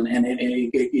successful. And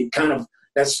it kind of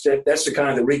that's the kind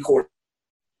of the recourse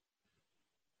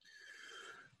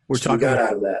we got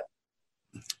out of that.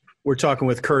 We're talking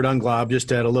with Kurt Unglaub,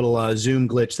 just had a little Zoom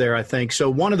glitch there, I think.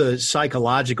 So one of the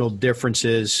psychological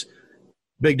differences,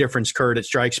 big difference, Kurt, it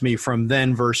strikes me from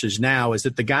then versus now, is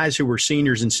that the guys who were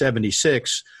seniors in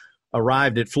 76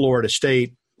 arrived at Florida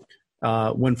State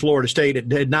when Florida State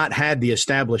had not had the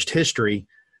established history,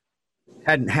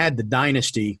 hadn't had the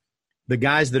dynasty. The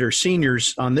guys that are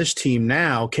seniors on this team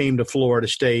now came to Florida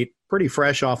State pretty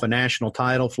fresh off a national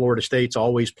title. Florida State's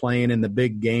always playing in the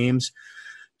big games.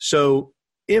 So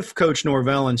if Coach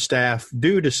Norvell and staff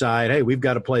do decide, hey, we've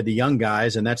got to play the young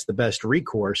guys and that's the best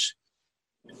recourse,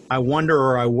 I wonder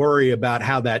or I worry about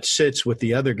how that sits with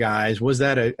the other guys. Was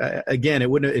that again?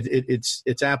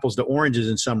 It's apples to oranges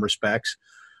in some respects,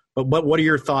 but what are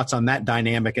your thoughts on that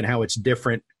dynamic and how it's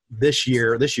different this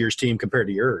year's team compared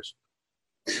to yours?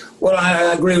 Well,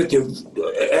 I agree with you.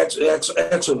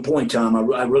 Excellent point,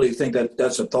 Tom. I really think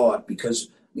that's a thought because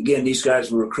again, these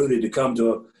guys were recruited to come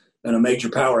to a major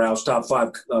powerhouse, top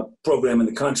 5 program in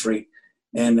the country,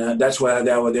 and that's why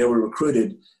they were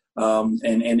recruited.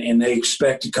 And they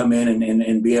expect to come in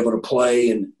and be able to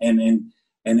play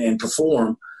and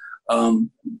perform. And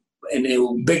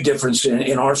a big difference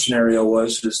in our scenario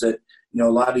is that a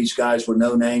lot of these guys were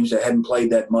no names that hadn't played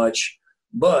that much,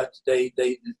 but they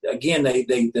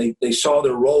saw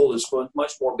their role as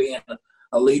much more being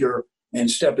a leader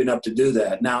and stepping up to do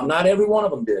that. Now, not every one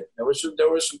of them did. There were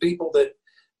some people that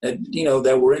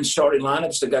were in starting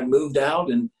lineups that got moved out,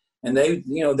 and and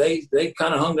they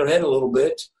kind of hung their head a little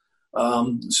bit.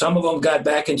 Some of them got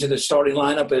back into the starting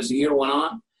lineup as the year went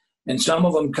on, and some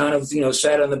of them kind of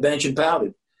sat on the bench and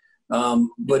pouted.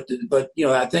 But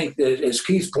I think that, as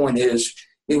Keith's point is,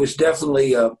 it was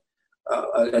definitely a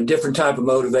different type of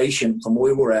motivation from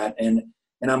where we were at, and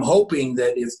I'm hoping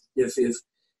that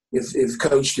if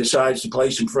Coach decides to play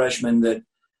some freshmen, that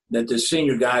the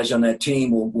senior guys on that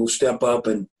team will step up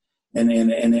and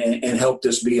help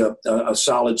this be a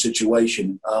solid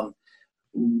situation.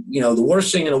 The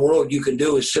worst thing in the world you can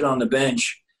do is sit on the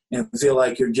bench and feel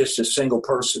like you're just a single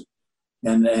person.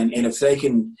 And if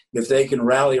they can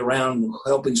rally around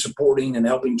helping, supporting, and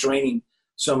helping training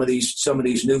some of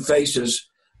these new faces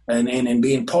and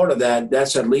being part of that,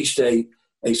 that's at least a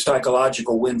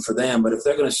psychological win for them. But if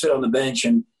they're going to sit on the bench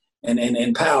and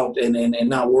pout and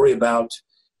not worry about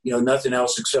nothing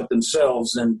else except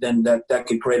themselves, then that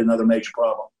could create another major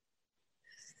problem.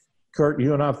 Kurt,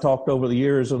 you and I have talked over the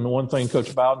years, and the one thing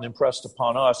Coach Bowden impressed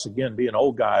upon us, again, being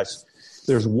old guys,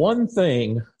 there's one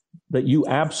thing that you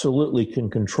absolutely can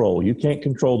control. You can't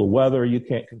control the weather. You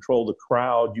can't control the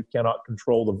crowd. You cannot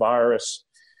control the virus.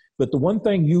 But the one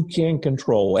thing you can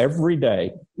control every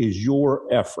day is your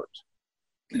effort.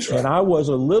 That's right. And I was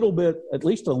at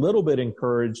least a little bit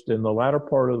encouraged in the latter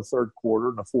part of the third quarter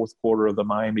and the fourth quarter of the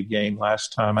Miami game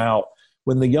last time out.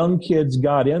 When the young kids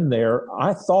got in there,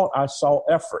 I thought I saw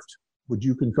effort. Would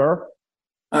you concur?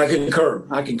 I concur.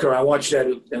 I watched that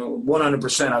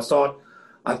 100%.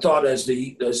 I thought as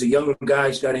the younger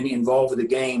guys got involved with the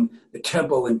game, the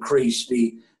tempo increased.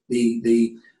 The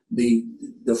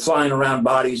flying around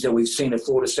bodies that we've seen at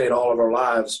Florida State all of our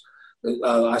lives,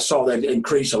 I saw that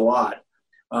increase a lot.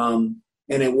 And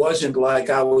it wasn't like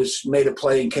I was made a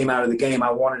play and came out of the game.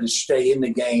 I wanted to stay in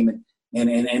the game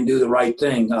and do the right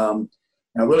thing.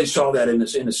 And I really saw that in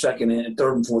the second and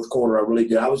third and fourth quarter. I really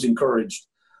did. I was encouraged.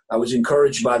 I was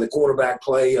encouraged by the quarterback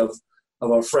play of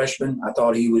our freshman. I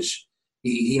thought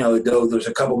though there's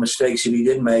a couple mistakes that he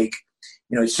did make,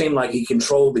 it seemed like he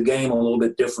controlled the game a little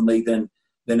bit differently than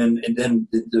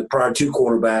the prior two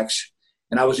quarterbacks.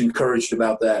 And I was encouraged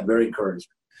about that, very encouraged.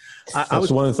 That's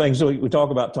one of the things that we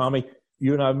talk about, Tommy.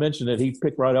 You and I mentioned it. He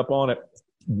picked right up on it.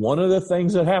 One of the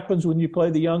things that happens when you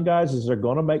play the young guys is they're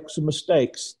going to make some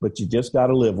mistakes, but you just got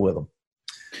to live with them.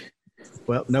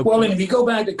 Well, and if you go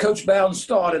back to Coach Bowden's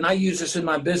thought, and I use this in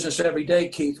my business every day,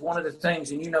 Keith, one of the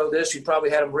things, and you know this, you probably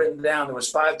had them written down, there was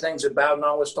 5 things that Bowden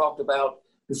always talked about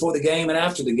before the game and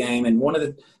after the game. And one of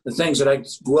the things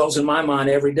that dwells in my mind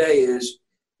every day is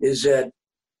that,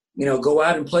 go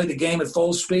out and play the game at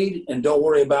full speed and don't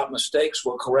worry about mistakes.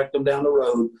 We'll correct them down the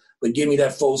road, but give me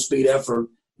that full speed effort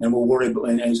and we'll worry.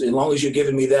 And as long as you're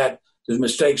giving me that, the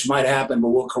mistakes might happen, but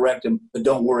we'll correct them, but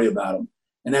don't worry about them.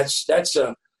 And that's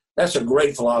a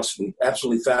great philosophy,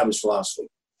 absolutely fabulous philosophy.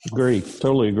 Agree,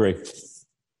 totally agree.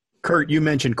 Kurt, you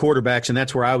mentioned quarterbacks, and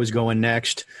that's where I was going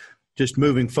next. Just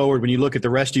moving forward, when you look at the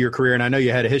rest of your career, and I know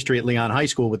you had a history at Leon High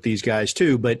School with these guys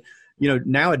too, but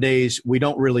nowadays we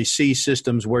don't really see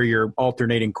systems where you're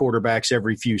alternating quarterbacks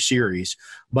every few series.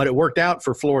 But it worked out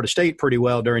for Florida State pretty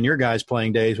well during your guys'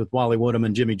 playing days with Wally Woodham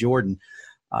and Jimmy Jordan.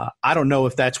 I don't know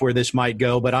if that's where this might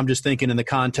go, but I'm just thinking in the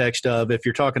context of if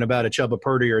you're talking about a Chubba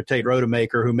Purdy or a Tate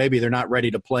Rodemaker who maybe they're not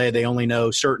ready to play, they only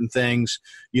know certain things.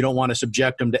 You don't want to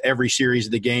subject them to every series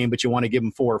of the game, but you want to give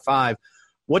them 4 or 5.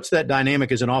 What's that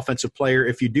dynamic as an offensive player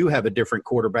if you do have a different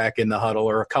quarterback in the huddle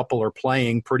or a couple are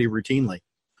playing pretty routinely?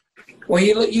 Well,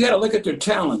 you got to look at their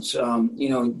talents. I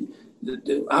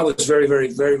was very,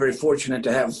 very, very, very fortunate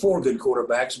to have 4 good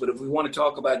quarterbacks, but if we want to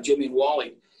talk about Jimmy and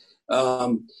Wally,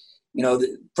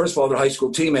 first of all, they're high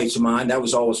school teammates of mine. That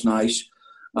was always nice.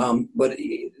 But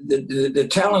the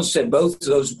talents that both of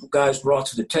those guys brought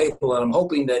to the table, and I'm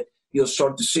hoping that you'll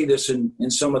start to see this in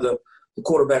some of the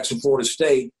quarterbacks in Florida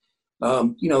State.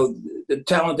 The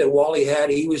talent that Wally had,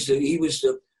 he was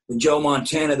the Joe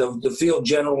Montana, the field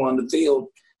general on the field,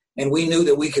 and we knew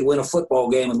that we could win a football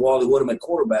game with Wally Woodham at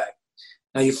quarterback.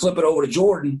 Now you flip it over to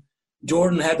Jordan.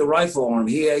 Jordan had the rifle arm.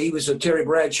 He was a Terry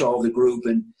Bradshaw of the group,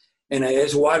 and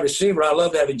as a wide receiver, I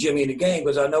loved having Jimmy in the game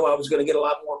because I know I was going to get a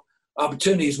lot more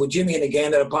opportunities with Jimmy in the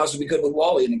game than I possibly could with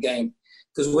Wally in the game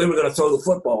because we were going to throw the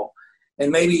football. And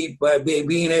maybe by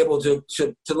being able to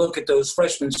look at those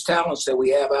freshmen's talents that we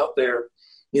have out there,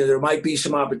 there might be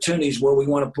some opportunities where we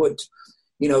want to put,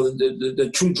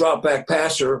 the true drop back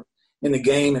passer in the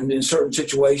game and in certain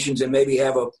situations and maybe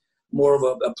have a more of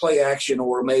a play action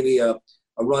or maybe a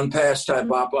run pass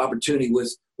type opportunity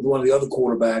with one of the other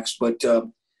quarterbacks. But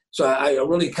so I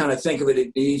really kind of think of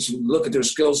it, each look at their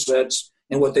skill sets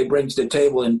and what they bring to the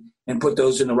table and put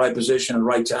those in the right position at the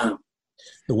right time.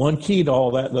 The one key to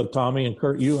all that, though, Tommy and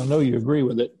Kurt, I know you agree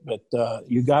with it, but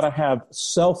you got to have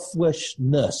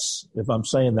selfishness, if I'm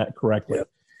saying that correctly. Yep.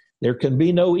 There can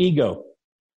be no ego.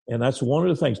 And that's one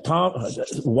of the things.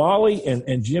 Wally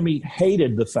and Jimmy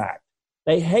hated the fact.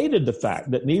 They hated the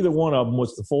fact that neither one of them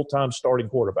was the full-time starting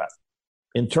quarterback.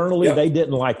 Internally, They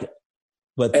didn't like it.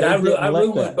 But and I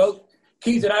roomed with both.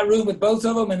 Keith and I roomed with both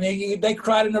of them, and they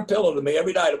cried in their pillow to me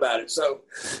every night about it. So,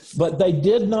 but they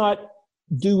did not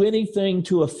do anything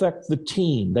to affect the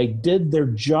team. They did their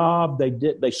job.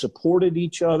 They supported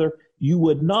each other. You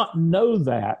would not know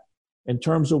that in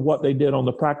terms of what they did on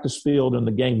the practice field and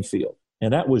the game field.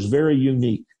 And that was very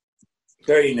unique.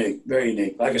 Very unique, very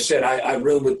unique. Like I said, I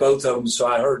roomed with both of them, so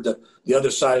I heard the other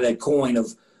side of that coin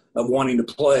of wanting to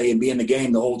play and be in the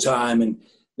game the whole time. And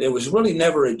there was really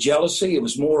never a jealousy. It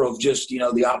was more of just,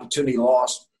 the opportunity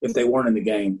lost if they weren't in the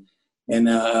game. And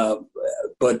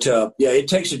it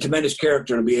takes a tremendous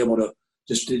character to be able to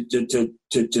just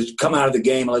to come out of the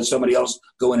game and let somebody else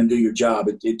go in and do your job.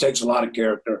 It takes a lot of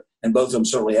character, and both of them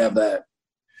certainly have that.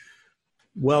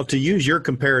 Well, to use your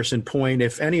comparison point,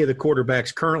 if any of the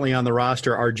quarterbacks currently on the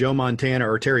roster are Joe Montana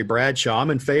or Terry Bradshaw, I'm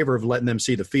in favor of letting them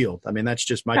see the field. I mean, that's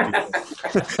just my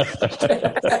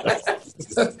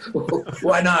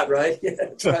Why not, right? Yeah,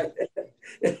 that's right.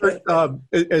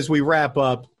 As we wrap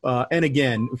up, and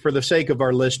again, for the sake of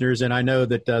our listeners, and I know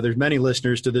that there's many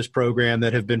listeners to this program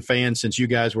that have been fans since you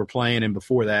guys were playing and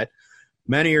before that.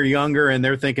 Many are younger, and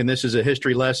they're thinking this is a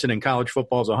history lesson, and college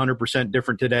football is 100%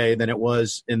 different today than it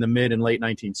was in the mid and late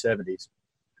 1970s.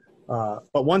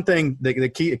 But one thing,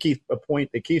 a point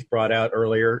that Keith brought out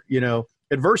earlier,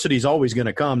 adversity is always going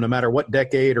to come no matter what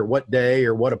decade or what day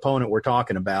or what opponent we're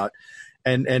talking about.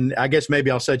 And I guess maybe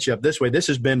I'll set you up this way. This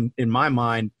has been, in my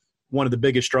mind, one of the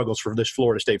biggest struggles for this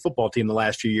Florida State football team the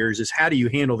last few years is how do you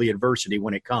handle the adversity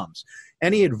when it comes?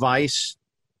 Any advice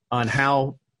on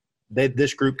how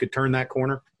this group could turn that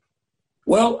corner?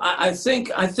 Well, I think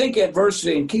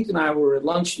adversity, and Keith and I were at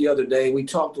lunch the other day. We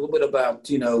talked a little bit about,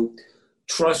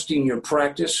 trusting your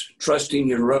practice, trusting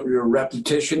your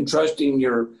repetition, trusting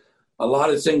a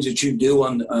lot of things that you do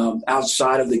on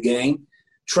outside of the game,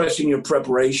 trusting your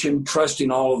preparation,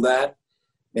 trusting all of that.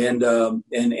 And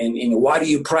why do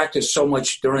you practice so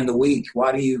much during the week?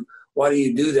 Why do you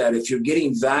do that? If you're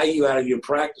getting value out of your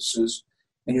practices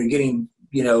and you're getting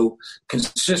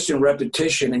consistent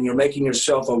repetition and you're making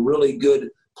yourself a really good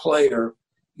player,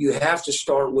 you have to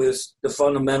start with the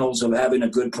fundamentals of having a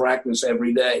good practice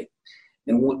every day.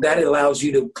 And that allows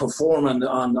you to perform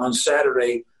on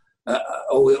Saturday.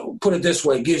 Put it this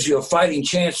way, it gives you a fighting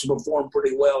chance to perform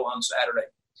pretty well on Saturday.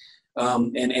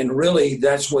 And really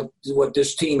that's what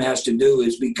this team has to do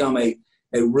is become a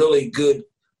really good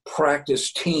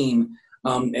practice team,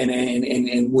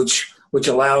 and which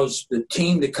allows the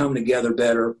team to come together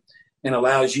better and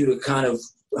allows you to kind of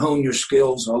hone your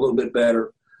skills a little bit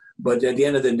better. But at the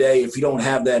end of the day, if you don't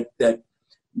have that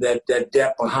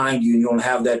depth behind you, and you don't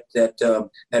have that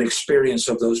experience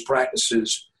of those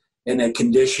practices and that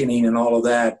conditioning and all of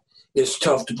that, it's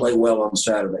tough to play well on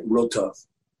Saturday, real tough.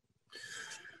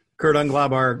 Kurt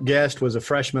Unglaub, our guest, was a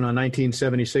freshman on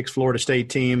 1976 Florida State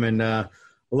team, and a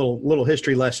little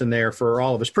history lesson there for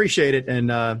all of us. Appreciate it,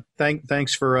 and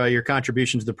thanks for your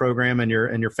contributions to the program and your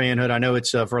fanhood. I know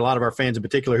it's for a lot of our fans in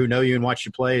particular who know you and watch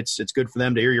you play. It's good for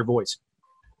them to hear your voice.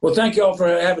 Well, thank you all for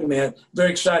having me. I'm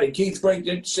very excited. Keith, great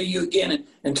to see you again,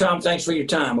 and Tom, thanks for your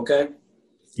time. Okay.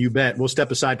 You bet. We'll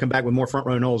step aside, come back with more Front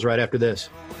Row Noles right after this.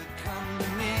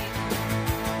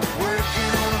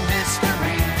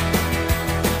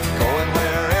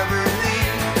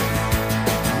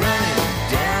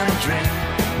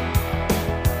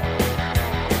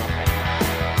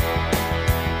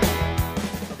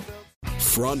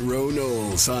 Front Row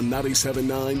Noles on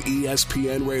 97.9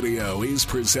 ESPN Radio is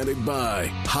presented by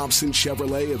Hobson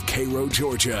Chevrolet of Cairo,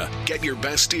 Georgia. Get your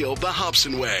best deal the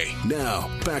Hobson way.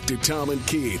 Now, back to Tom and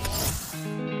Keith.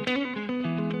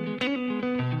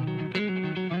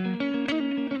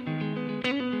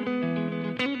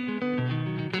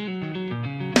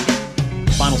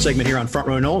 Final segment here on Front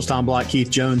Row Noles. Tom Block, Keith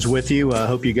Jones with you.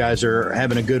 Hope you guys are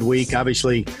having a good week.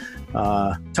 Obviously,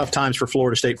 tough times for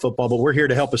Florida State football, but we're here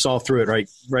to help us all through it,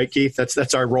 right, Keith?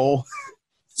 That's our role.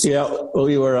 Yeah,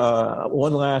 we were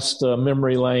one last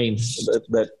memory lane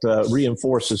that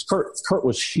reinforces. Kurt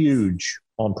was huge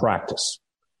on practice.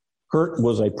 Kurt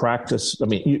was a practice. I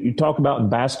mean, you talk about in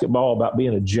basketball about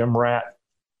being a gym rat.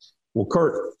 Well,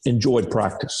 Kurt enjoyed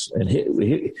practice, and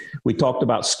we talked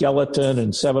about skeleton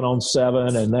and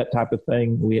 7-on-7 and that type of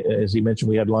thing. As he mentioned,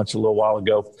 we had lunch a little while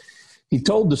ago. He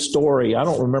told the story. I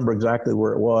don't remember exactly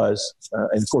where it was.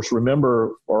 And, of course,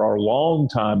 remember, for our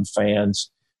longtime fans,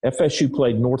 FSU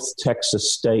played North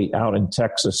Texas State out in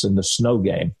Texas in the snow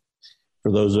game,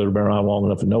 for those that have been around long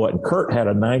enough to know it. And Kurt had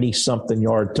a 90-something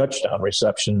yard touchdown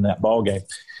reception in that ball game.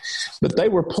 But they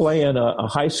were playing a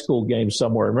high school game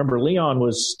somewhere. Remember, Leon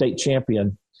was state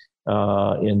champion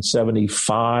in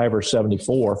 75 or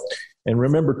 74. And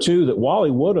remember, too, that Wally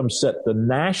Woodham set the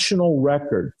national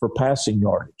record for passing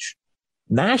yardage.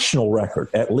 National record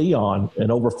at Leon in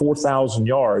over 4,000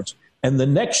 yards. And the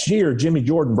next year, Jimmy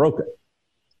Jordan broke it.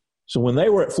 So when they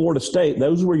were at Florida State,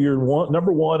 those were your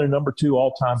number one and number two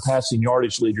all-time passing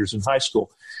yardage leaders in high school.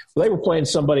 Well, they were playing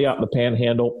somebody out in the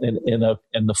Panhandle,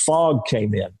 and the fog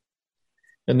came in.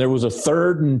 And there was a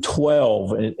 3rd and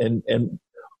 12. And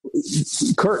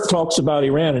Kurt talks about he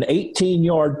ran an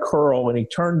 18-yard curl, and he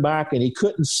turned back, and he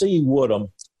couldn't see Woodham.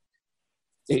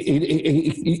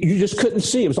 You just couldn't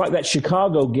see. It was like that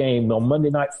Chicago game on Monday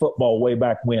Night Football way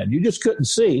back when. You just couldn't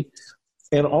see.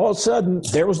 And all of a sudden,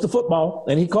 there was the football,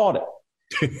 and he caught it.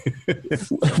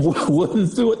 Wooden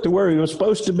threw it to where he was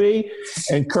supposed to be,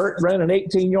 and Kurt ran an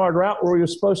 18-yard route where he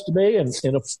was supposed to be, and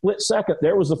in a split second,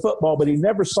 there was the football, but he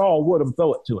never saw Woodham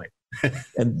throw it to him.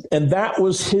 And that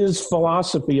was his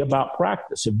philosophy about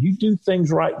practice. If you do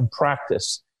things right in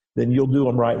practice, then you'll do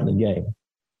them right in the game.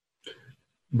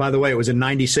 By the way, it was a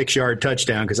 96-yard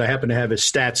touchdown because I happen to have his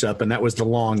stats up, and that was the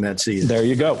long that season. There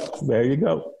you go. There you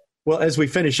go. Well, as we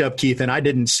finish up, Keith, and I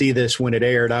didn't see this when it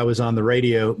aired. I was on the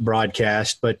radio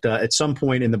broadcast, but at some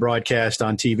point in the broadcast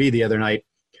on TV the other night,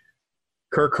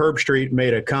 Kirk Herbstreit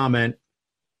made a comment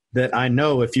that I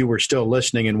know if you were still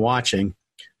listening and watching,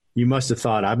 you must have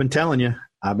thought, I've been telling you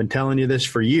this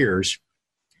for years.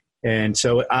 And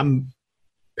so I'm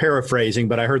paraphrasing,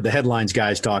 but I heard the headlines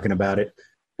guys talking about it.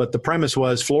 But the premise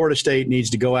was Florida State needs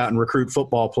to go out and recruit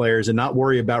football players and not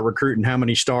worry about recruiting how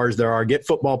many stars there are. Get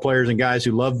football players and guys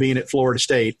who love being at Florida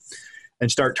State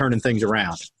and start turning things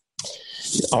around.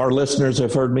 Our listeners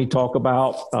have heard me talk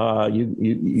about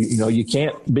you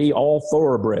can't be all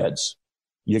thoroughbreds.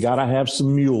 You got to have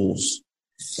some mules.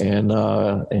 And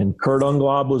Kurt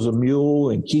Unglob was a mule,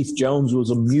 and Keith Jones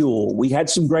was a mule. We had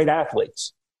some great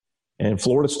athletes. And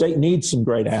Florida State needs some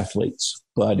great athletes,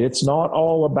 but it's not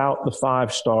all about the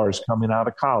 5 stars coming out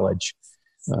of college.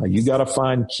 You got to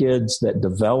find kids that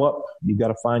develop. You got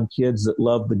to find kids that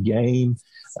love the game.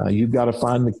 You've got to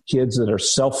find the kids that are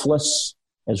selfless,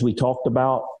 as we talked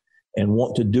about, and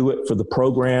want to do it for the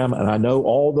program. And I know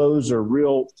all those are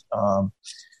real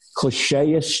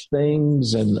cliche-ish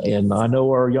things, and I know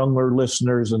our younger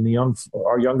listeners and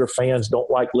our younger fans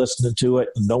don't like listening to it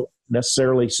and don't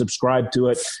necessarily subscribe to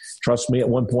it. Trust me, at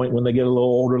one point when they get a little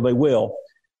older, they will.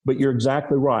 But you're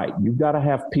exactly right. You've got to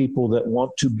have people that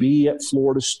want to be at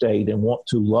Florida State and want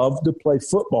to love to play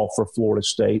football for Florida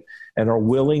State and are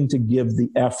willing to give the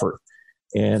effort.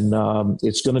 And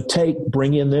it's going to take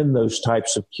bringing in those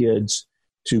types of kids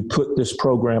to put this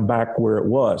program back where it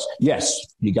was. Yes,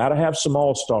 you got to have some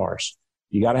all-stars.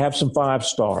 You got to have some 5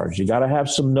 stars. You got to have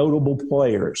some notable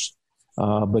players.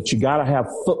 But you got to have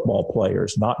football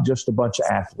players, not just a bunch of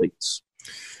athletes.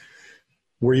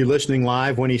 Were you listening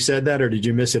live when he said that, or did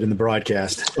you miss it in the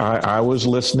broadcast? I was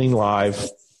listening live.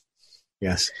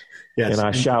 Yes. And I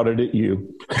shouted at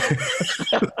you.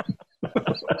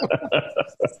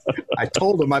 I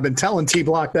told him I've been telling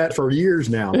T-Block that for years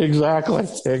now. Exactly.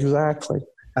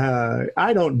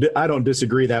 I don't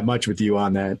disagree that much with you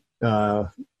on that.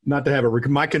 Not to have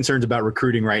my concerns about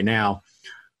recruiting right now.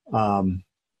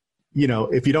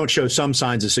 If you don't show some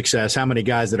signs of success, how many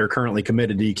guys that are currently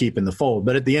committed do you keep in the fold?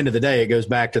 But at the end of the day, it goes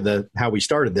back to how we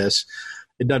started this.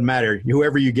 It doesn't matter.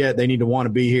 Whoever you get, they need to want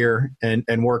to be here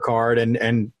and work hard.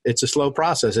 And it's a slow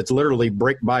process. It's literally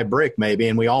brick by brick, maybe.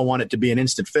 And we all want it to be an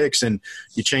instant fix. And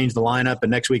you change the lineup,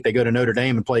 and next week they go to Notre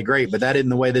Dame and play great. But that isn't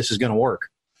the way this is going to work.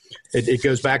 It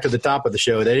goes back to the top of the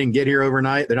show. They didn't get here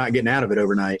overnight. They're not getting out of it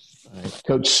overnight.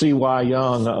 Coach C.Y.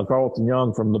 Young, Carlton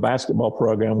Young from the basketball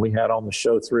program we had on the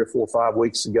show 3 or 4 or 5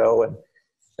 weeks ago, and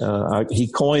he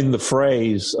coined the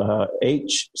phrase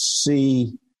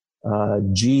HCGR,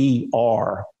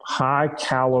 high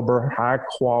caliber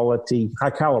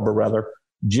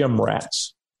gym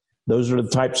rats. Those are the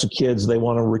types of kids they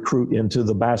want to recruit into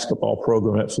the basketball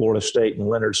program at Florida State, and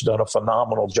Leonard's done a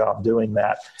phenomenal job doing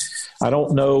that. I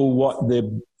don't know what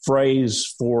the phrase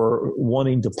for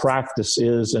wanting to practice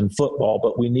is in football,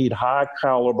 but we need high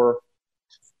caliber,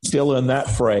 fill in that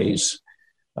phrase,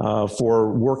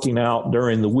 for working out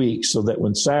during the week so that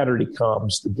when Saturday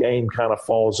comes, the game kind of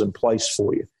falls in place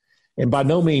for you. And by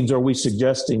no means are we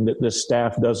suggesting that this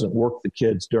staff doesn't work the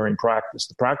kids during practice.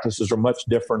 The practices are much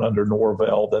different under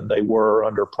Norvell than they were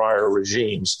under prior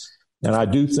regimes. And I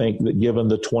do think that given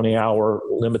the 20-hour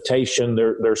limitation,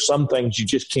 there's some things you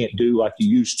just can't do like you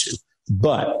used to.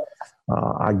 But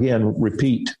again,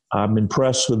 repeat, I'm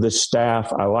impressed with this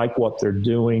staff. I like what they're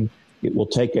doing. It will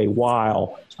take a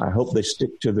while. I hope they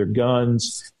stick to their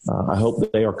guns. I hope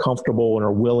that they are comfortable and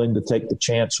are willing to take the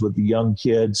chance with the young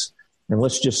kids. And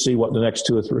let's just see what the next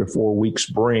 2 or 3 or 4 weeks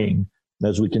bring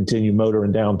as we continue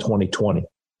motoring down 2020.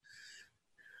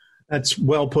 That's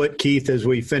well put, Keith, as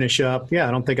we finish up. Yeah,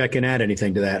 I don't think I can add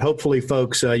anything to that. Hopefully,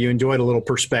 folks, you enjoyed a little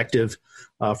perspective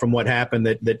from what happened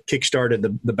that kickstarted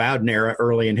the Bowden era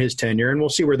early in his tenure, and we'll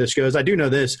see where this goes. I do know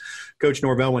this, Coach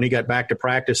Norvell, when he got back to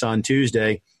practice on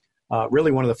Tuesday,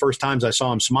 really one of the first times I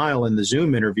saw him smile in the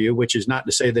Zoom interview, which is not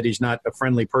to say that he's not a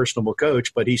friendly, personable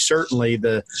coach, but he certainly,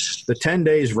 the 10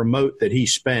 days remote that he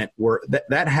spent,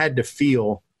 that had to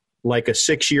feel like a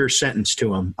 6-year sentence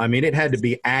to him. I mean, it had to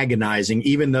be agonizing,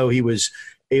 even though he was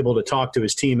able to talk to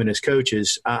his team and his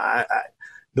coaches.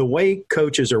 The way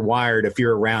coaches are wired, if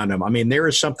you're around them, I mean, there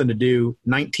is something to do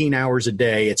 19 hours a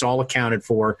day. It's all accounted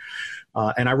for.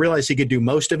 And I realized he could do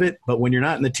most of it, but when you're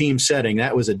not in the team setting,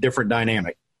 that was a different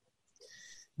dynamic.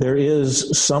 There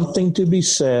is something to be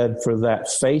said for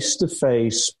that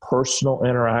face-to-face personal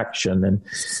interaction. And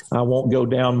I won't go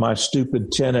down my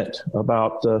stupid tenet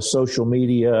about social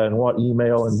media and what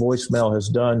email and voicemail has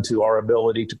done to our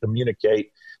ability to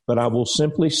communicate. But I will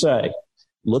simply say,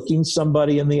 looking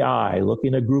somebody in the eye,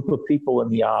 looking a group of people in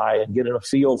the eye and getting a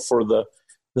feel for the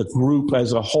group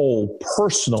as a whole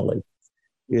personally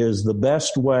is the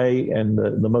best way and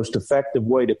the most effective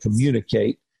way to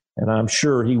communicate. And I'm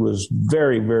sure he was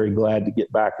very, very glad to get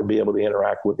back and be able to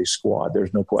interact with his squad.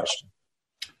 There's no question.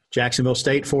 Jacksonville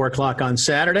State, 4 o'clock on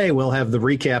Saturday. We'll have the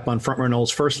recap on Front Row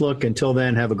Noles First Look. Until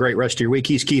then, have a great rest of your week.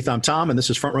 He's Keith. I'm Tom, and this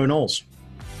is Front Row Noles.